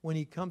when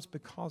He comes?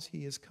 Because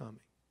He is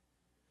coming.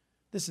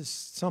 This is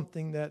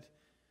something that,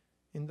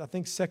 in I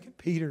think 2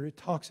 Peter, it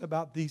talks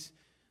about these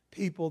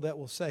people that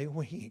will say,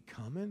 well, He ain't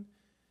coming.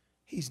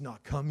 He's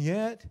not come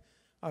yet.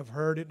 I've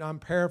heard it, and I'm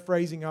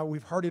paraphrasing.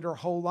 We've heard it our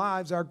whole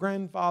lives. Our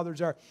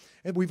grandfathers,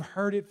 and we've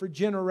heard it for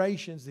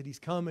generations that He's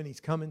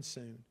coming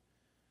soon.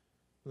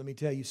 Let me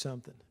tell you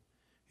something.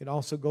 It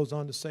also goes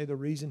on to say the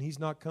reason He's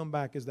not come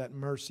back is that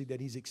mercy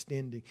that He's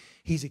extending.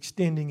 He's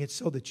extending it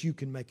so that you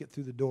can make it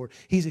through the door.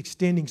 He's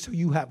extending so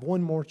you have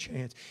one more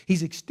chance.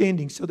 He's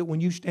extending so that when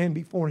you stand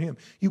before Him,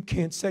 you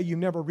can't say you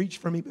never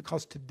reached for me,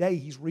 because today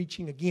He's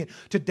reaching again.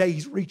 Today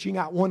He's reaching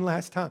out one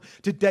last time.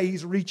 Today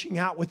He's reaching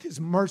out with His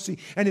mercy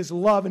and His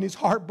love, and His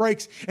heart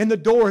breaks and the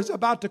door is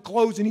about to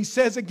close, and He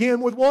says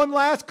again with one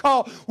last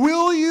call,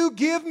 will you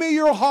give me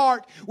your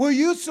heart? Will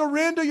you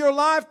surrender your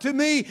life to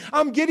me?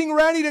 I'm getting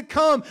ready to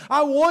come.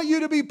 I want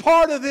you to be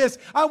part of this.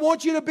 I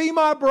want you to be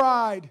my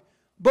bride.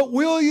 But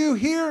will you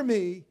hear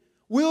me?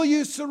 Will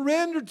you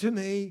surrender to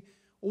me?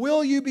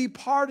 Will you be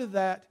part of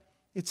that?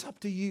 It's up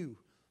to you.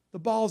 The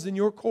ball's in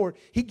your court.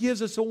 He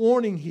gives us a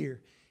warning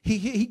here.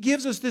 He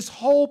gives us this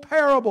whole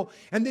parable,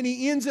 and then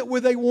He ends it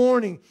with a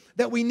warning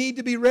that we need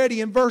to be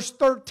ready. In verse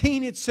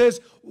 13 it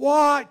says,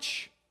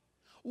 watch.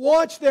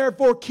 Watch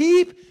therefore.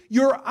 Keep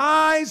your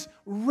eyes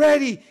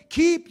ready.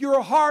 Keep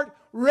your heart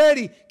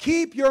ready.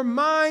 Keep your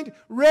mind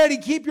ready.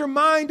 Keep your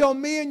mind on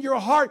me and your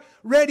heart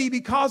ready,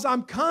 because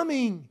I'm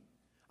coming.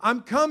 I'm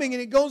coming.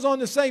 And it goes on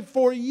to say,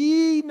 for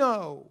ye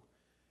know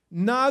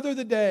neither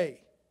the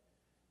day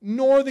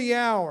nor the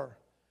hour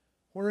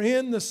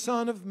wherein the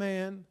Son of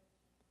Man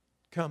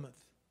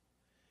cometh.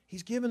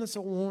 He's given us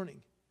a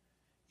warning.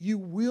 You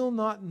will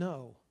not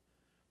know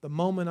the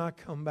moment I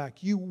come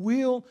back. You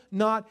will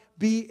not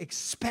be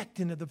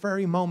expectant of the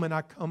very moment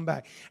I come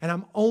back. And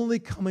I'm only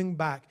coming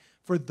back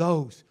for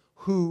those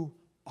who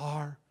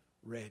are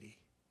ready.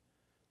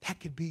 That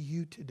could be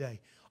you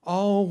today.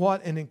 Oh,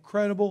 what an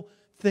incredible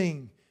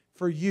thing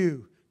for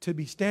you to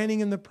be standing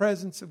in the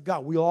presence of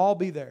God. We'll all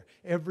be there.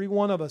 Every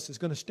one of us is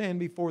going to stand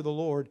before the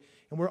Lord,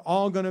 and we're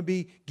all going to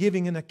be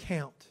giving an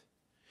account.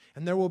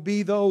 And there will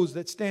be those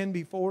that stand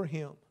before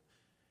Him,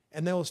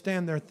 and they will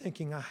stand there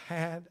thinking, I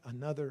had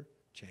another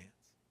chance.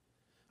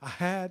 I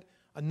had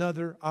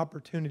another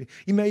opportunity.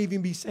 You may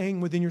even be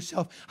saying within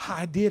yourself,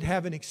 I did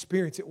have an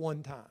experience at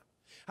one time.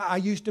 I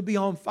used to be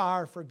on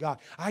fire for God.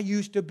 I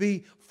used to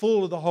be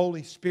full of the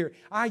Holy Spirit.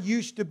 I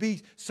used to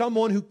be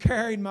someone who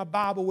carried my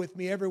Bible with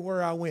me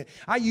everywhere I went.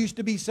 I used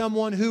to be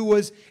someone who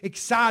was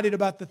excited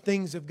about the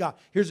things of God.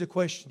 Here's a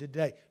question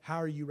today. How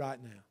are you right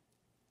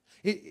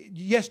now?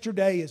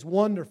 Yesterday is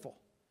wonderful,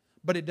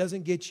 but it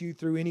doesn't get you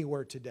through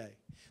anywhere today.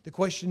 The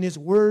question is,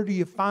 where do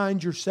you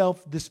find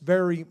yourself this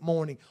very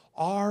morning?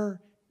 Are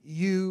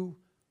you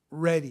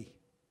ready?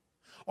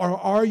 Or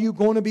are you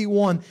going to be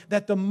one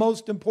that the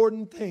most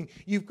important thing,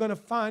 you're going to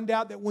find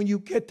out that when you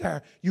get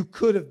there, you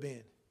could have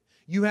been.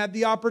 You had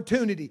the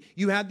opportunity.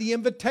 You had the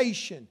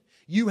invitation.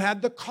 You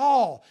had the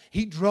call.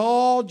 He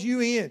drawed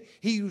you in.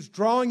 He was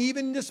drawing,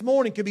 even this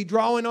morning, could be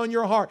drawing on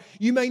your heart.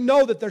 You may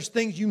know that there's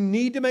things you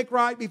need to make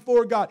right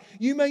before God.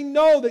 You may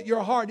know that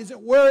your heart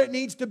isn't where it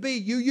needs to be.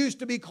 You used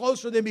to be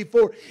closer than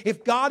before.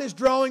 If God is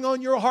drawing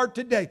on your heart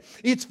today,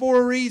 it's for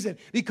a reason,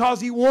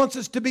 because He wants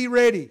us to be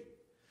ready.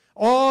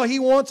 Oh, He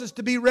wants us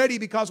to be ready,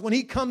 because when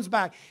He comes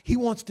back, He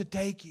wants to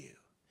take you.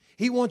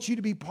 He wants you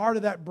to be part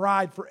of that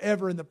bride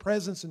forever in the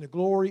presence and the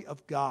glory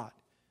of God.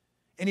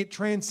 And it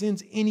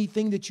transcends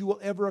anything that you will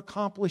ever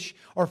accomplish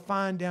or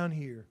find down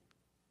here,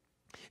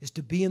 is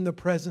to be in the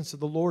presence of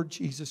the Lord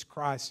Jesus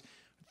Christ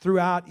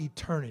throughout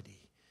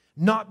eternity.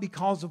 Not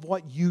because of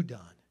what you done,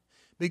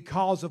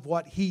 because of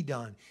what He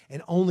done,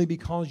 and only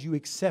because you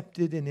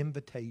accepted an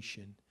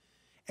invitation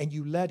and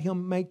you let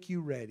Him make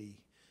you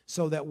ready,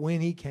 so that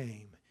when He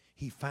came,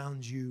 He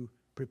found you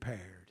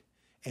prepared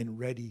and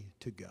ready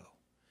to go.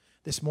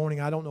 This morning,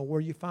 I don't know where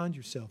you find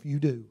yourself. You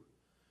do.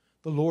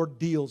 The Lord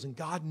deals, and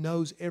God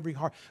knows every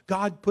heart.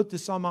 God put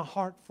this on my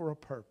heart for a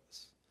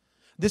purpose.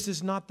 This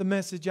is not the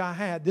message I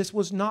had. This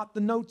was not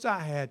the notes I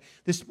had.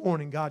 This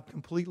morning, God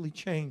completely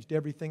changed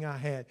everything I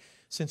had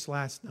since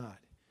last night,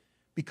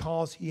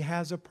 because He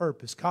has a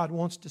purpose. God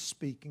wants to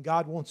speak, and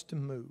God wants to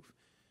move.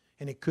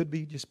 And it could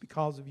be just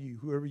because of you,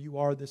 whoever you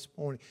are this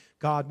morning.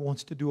 God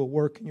wants to do a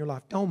work in your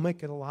life. Don't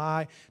make it a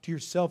lie to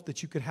yourself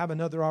that you could have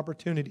another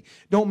opportunity.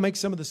 Don't make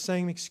some of the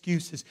same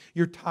excuses.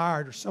 You're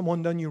tired, or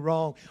someone done you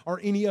wrong, or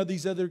any of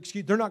these other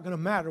excuses. They're not going to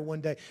matter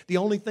one day. The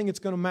only thing that's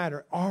going to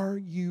matter, are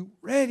you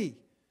ready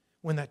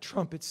when that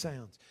trumpet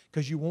sounds?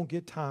 Because you won't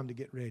get time to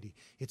get ready.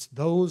 It's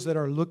those that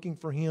are looking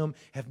for Him,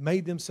 have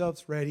made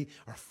themselves ready,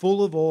 are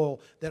full of oil,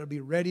 that'll be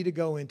ready to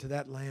go into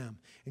that Lamb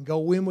and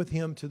go in with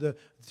Him to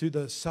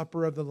the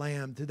supper of the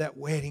Lamb, to that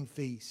wedding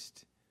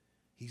feast.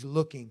 He's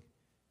looking.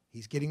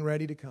 He's getting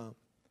ready to come.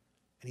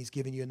 And He's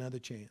giving you another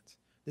chance.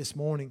 This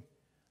morning,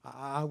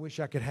 I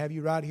wish I could have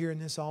you right here in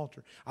this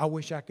altar. I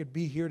wish I could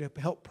be here to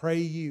help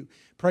pray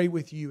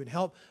with you, and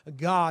help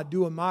God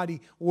do a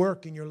mighty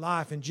work in your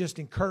life and just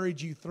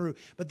encourage you through.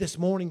 But this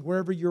morning,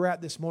 wherever you're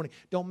at this morning,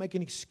 don't make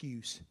an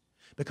excuse,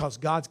 because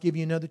God's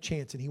giving you another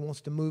chance, and He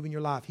wants to move in your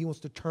life. He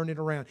wants to turn it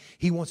around.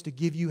 He wants to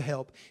give you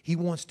help. He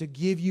wants to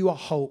give you a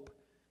hope.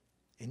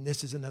 And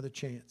this is another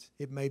chance.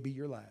 It may be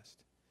your last.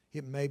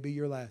 It may be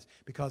your last,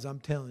 because I'm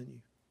telling you,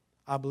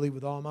 I believe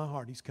with all my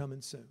heart He's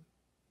coming soon.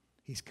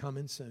 He's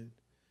coming soon.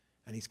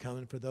 And He's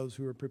coming for those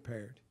who are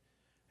prepared.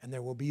 And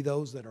there will be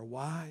those that are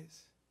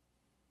wise.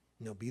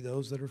 And there'll be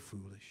those that are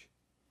foolish.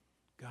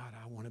 God,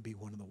 I want to be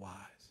one of the wise.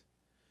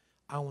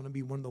 I want to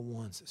be one of the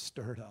ones that's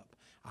stirred up.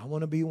 I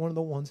want to be one of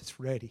the ones that's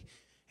ready.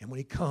 And when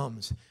He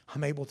comes,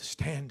 I'm able to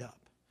stand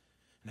up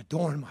and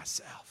adorn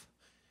myself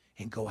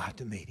and go out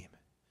to meet Him.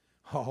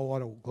 Oh,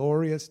 what a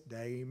glorious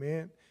day,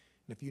 amen. And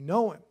if you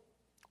know Him,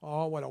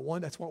 oh, what a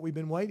one, that's what we've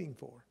been waiting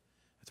for.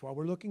 That's what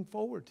we're looking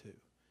forward to,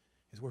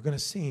 is we're going to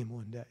see Him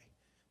one day.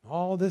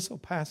 All this will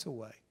pass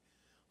away.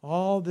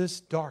 All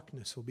this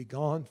darkness will be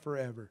gone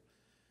forever.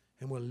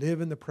 And we'll live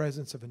in the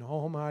presence of an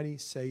almighty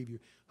Savior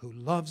who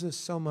loves us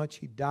so much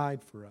He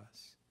died for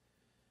us.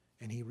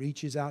 And He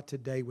reaches out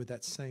today with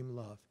that same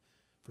love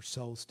for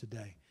souls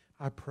today.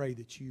 I pray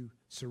that you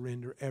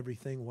surrender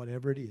everything,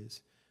 whatever it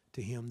is,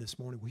 to Him this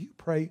morning. Will you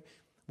pray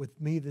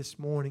with me this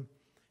morning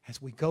as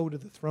we go to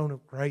the throne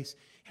of grace?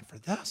 And for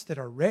us that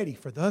are ready,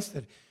 for us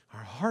that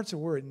our hearts are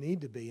where it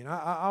need to be. And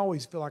I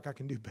always feel like I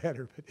can do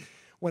better, but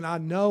when I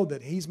know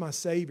that He's my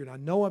Savior and I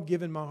know I've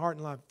given my heart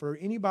and life, for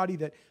anybody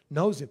that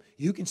knows Him,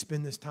 you can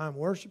spend this time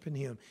worshiping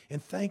Him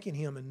and thanking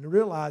Him and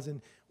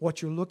realizing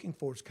what you're looking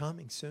for is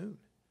coming soon.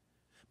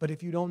 But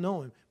if you don't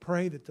know Him,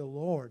 pray that the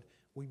Lord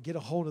would get a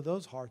hold of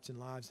those hearts and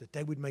lives, that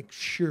they would make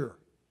sure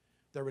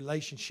their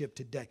relationship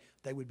today,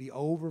 they would be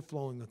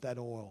overflowing with that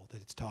oil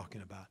that it's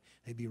talking about.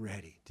 They'd be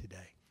ready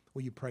today.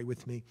 Will you pray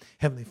with me?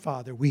 Heavenly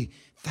Father, we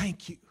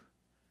thank You.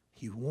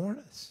 You warn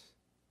us.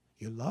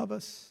 You love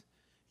us.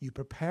 You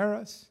prepare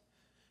us.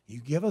 You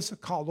give us a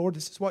call. Lord,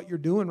 this is what You're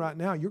doing right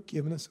now. You're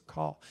giving us a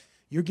call.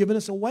 You're giving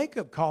us a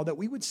wake-up call that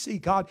we would see,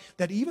 God,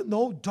 that even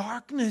though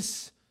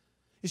darkness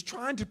is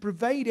trying to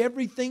pervade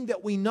everything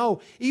that we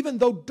know, even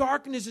though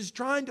darkness is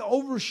trying to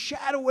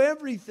overshadow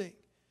everything,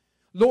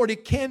 Lord,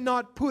 it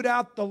cannot put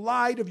out the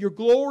light of Your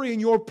glory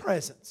and Your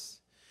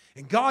presence.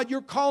 And God,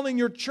 You're calling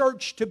Your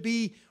church to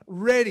be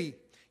ready.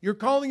 You're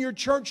calling Your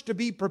church to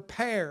be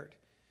prepared.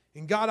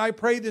 And God, I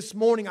pray this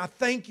morning, I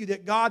thank You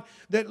that God,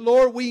 that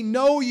Lord, we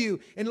know You.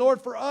 And Lord,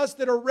 for us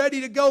that are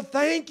ready to go,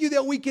 thank You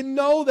that we can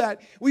know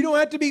that. We don't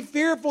have to be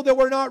fearful that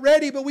we're not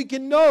ready, but we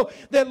can know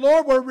that,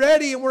 Lord, we're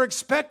ready and we're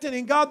expecting.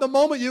 And God, the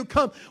moment You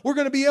come, we're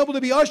going to be able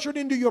to be ushered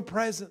into Your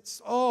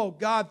presence. Oh,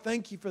 God,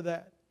 thank You for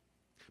that.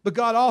 But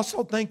God,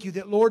 also thank You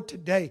that, Lord,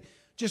 today,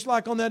 just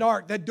like on that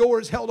ark, that door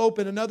is held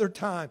open another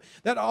time.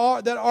 That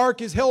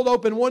ark is held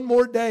open one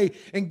more day.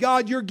 And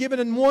God, You're giving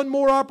them one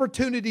more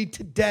opportunity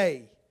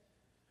today.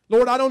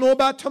 Lord, I don't know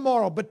about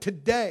tomorrow, but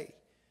today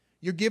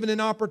You're giving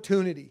an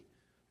opportunity.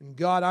 And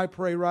God, I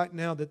pray right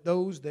now that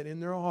those that in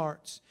their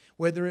hearts,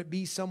 whether it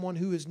be someone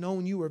who has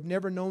known You or have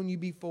never known You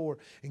before,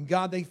 and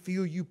God, they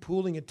feel You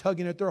pulling and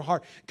tugging at their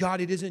heart.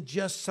 God, it isn't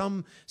just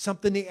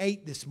something they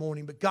ate this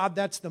morning, but God,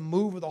 that's the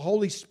move of the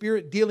Holy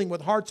Spirit dealing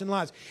with hearts and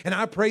lives. And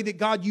I pray that,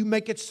 God, You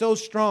make it so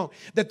strong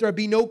that there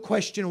be no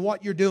question of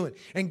what You're doing.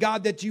 And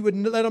God, that You would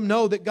let them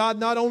know that, God,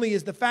 not only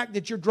is the fact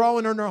that You're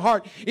drawing on their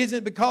heart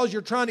isn't because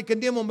You're trying to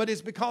condemn them, but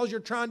it's because You're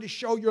trying to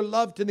show Your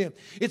love to them.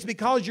 It's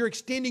because You're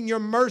extending Your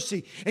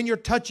mercy and You're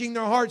touching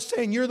their hearts,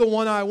 saying, You're the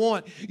one I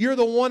want. You're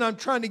the one I'm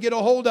trying to get a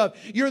hold of.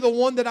 You're the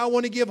one that I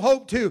want to give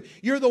hope to.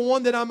 You're the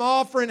one that I'm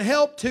offering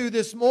help to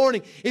this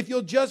morning. If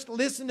you'll just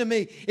listen to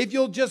me, if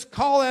you'll just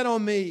call out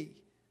on me,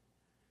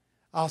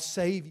 I'll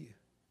save you.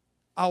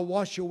 I'll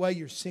wash away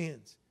your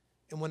sins.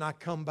 And when I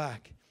come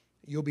back,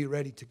 you'll be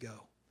ready to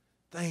go.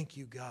 Thank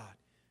You, God,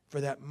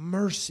 for that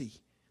mercy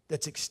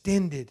that's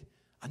extended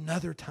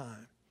another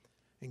time.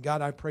 And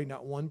God, I pray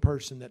not one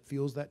person that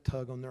feels that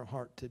tug on their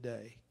heart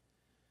today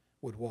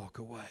would walk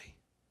away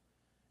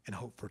and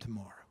hope for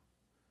tomorrow.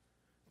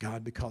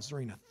 God, because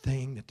there ain't a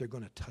thing that they're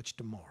going to touch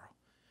tomorrow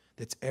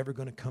that's ever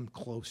going to come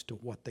close to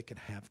what they could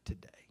have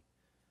today.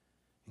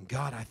 And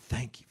God, I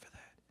thank You for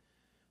that.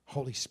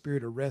 Holy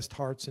Spirit, arrest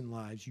hearts and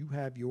lives. You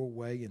have Your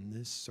way in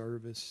this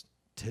service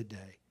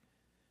today.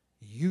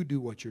 You do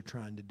what You're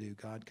trying to do,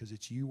 God, because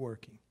it's You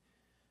working.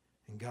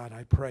 And God,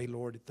 I pray,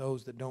 Lord, that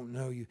those that don't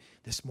know You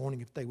this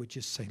morning, if they would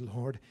just say,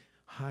 Lord,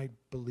 I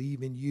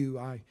believe in You.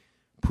 I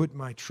put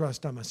my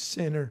trust. I'm a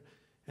sinner,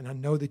 and I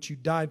know that You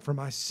died for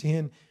my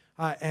sin.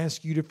 I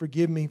ask You to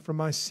forgive me for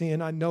my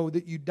sin. I know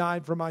that You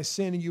died for my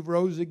sin and You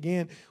rose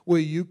again. Will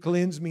You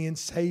cleanse me and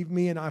save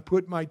me? And I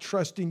put my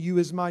trust in You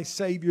as my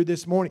Savior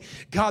this morning.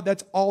 God,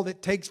 that's all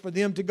it takes for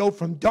them to go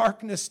from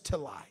darkness to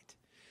light,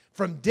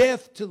 from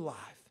death to life.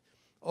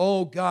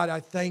 Oh, God, I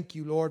thank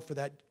You, Lord, for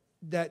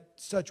that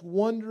such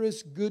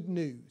wondrous good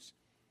news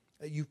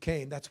that You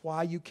came. That's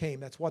why You came.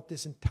 That's what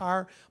this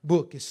entire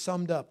book is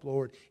summed up,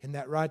 Lord, in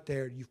that right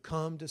there. You've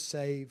come to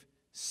save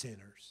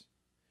sinners.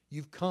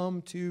 You've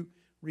come to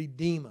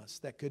redeem us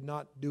that could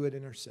not do it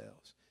in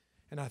ourselves.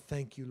 And I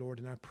thank You, Lord,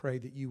 and I pray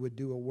that You would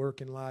do a work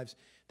in lives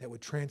that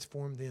would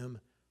transform them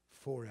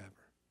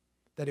forever.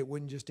 That it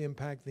wouldn't just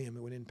impact them,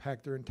 it would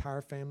impact their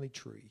entire family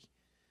tree.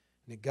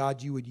 And that,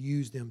 God, You would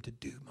use them to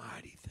do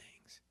mighty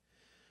things.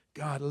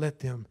 God, let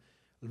them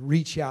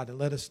reach out and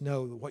let us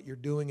know what you're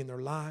doing in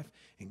their life.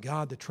 And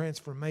God, the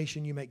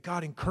transformation you make,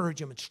 God, encourage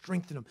them and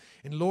strengthen them.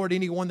 And Lord,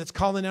 anyone that's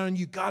calling out on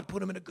you, God,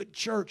 put them in a good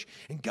church.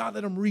 And God,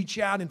 let them reach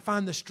out and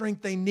find the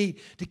strength they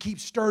need to keep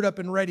stirred up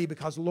and ready,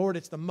 because, Lord,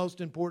 it's the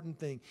most important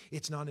thing.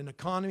 It's not an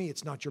economy.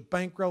 It's not your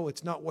bankroll.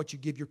 It's not what you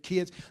give your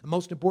kids. The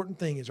most important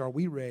thing is, are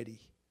we ready?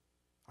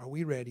 Are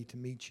we ready to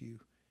meet you?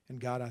 And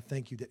God, I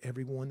thank you that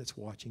everyone that's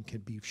watching can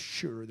be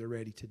sure they're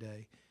ready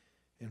today.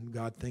 And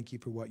God, thank you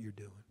for what you're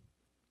doing.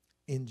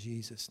 In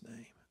Jesus'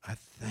 name. I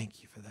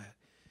thank you for that.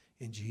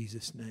 In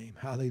Jesus' name.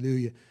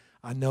 Hallelujah.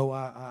 I know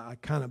I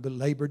kind of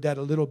belabored that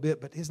a little bit,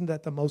 but isn't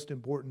that the most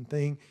important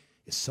thing?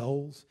 Is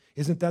souls.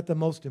 Isn't that the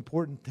most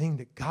important thing,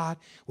 that God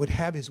would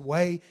have His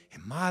way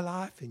in my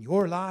life, in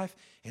your life,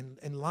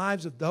 and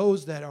lives of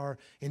those that are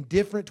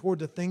indifferent toward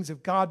the things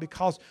of God?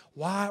 Because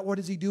why? What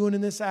is He doing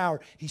in this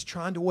hour? He's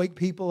trying to wake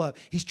people up.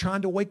 He's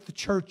trying to wake the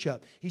church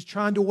up. He's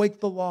trying to wake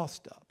the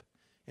lost up.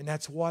 And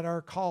that's what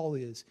our call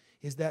is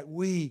that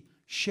we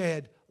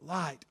shed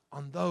light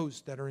on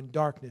those that are in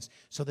darkness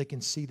so they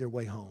can see their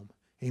way home.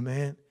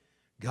 Amen.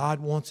 God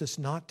wants us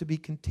not to be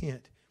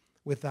content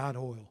without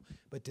oil,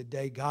 but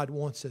today God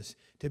wants us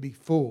to be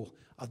full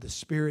of the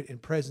Spirit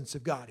and presence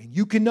of God. And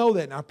you can know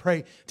that. And I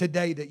pray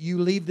today that you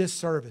leave this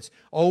service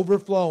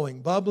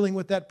overflowing, bubbling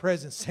with that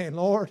presence, saying,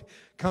 Lord,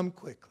 come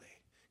quickly.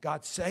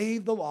 God,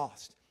 save the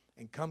lost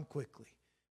and come quickly.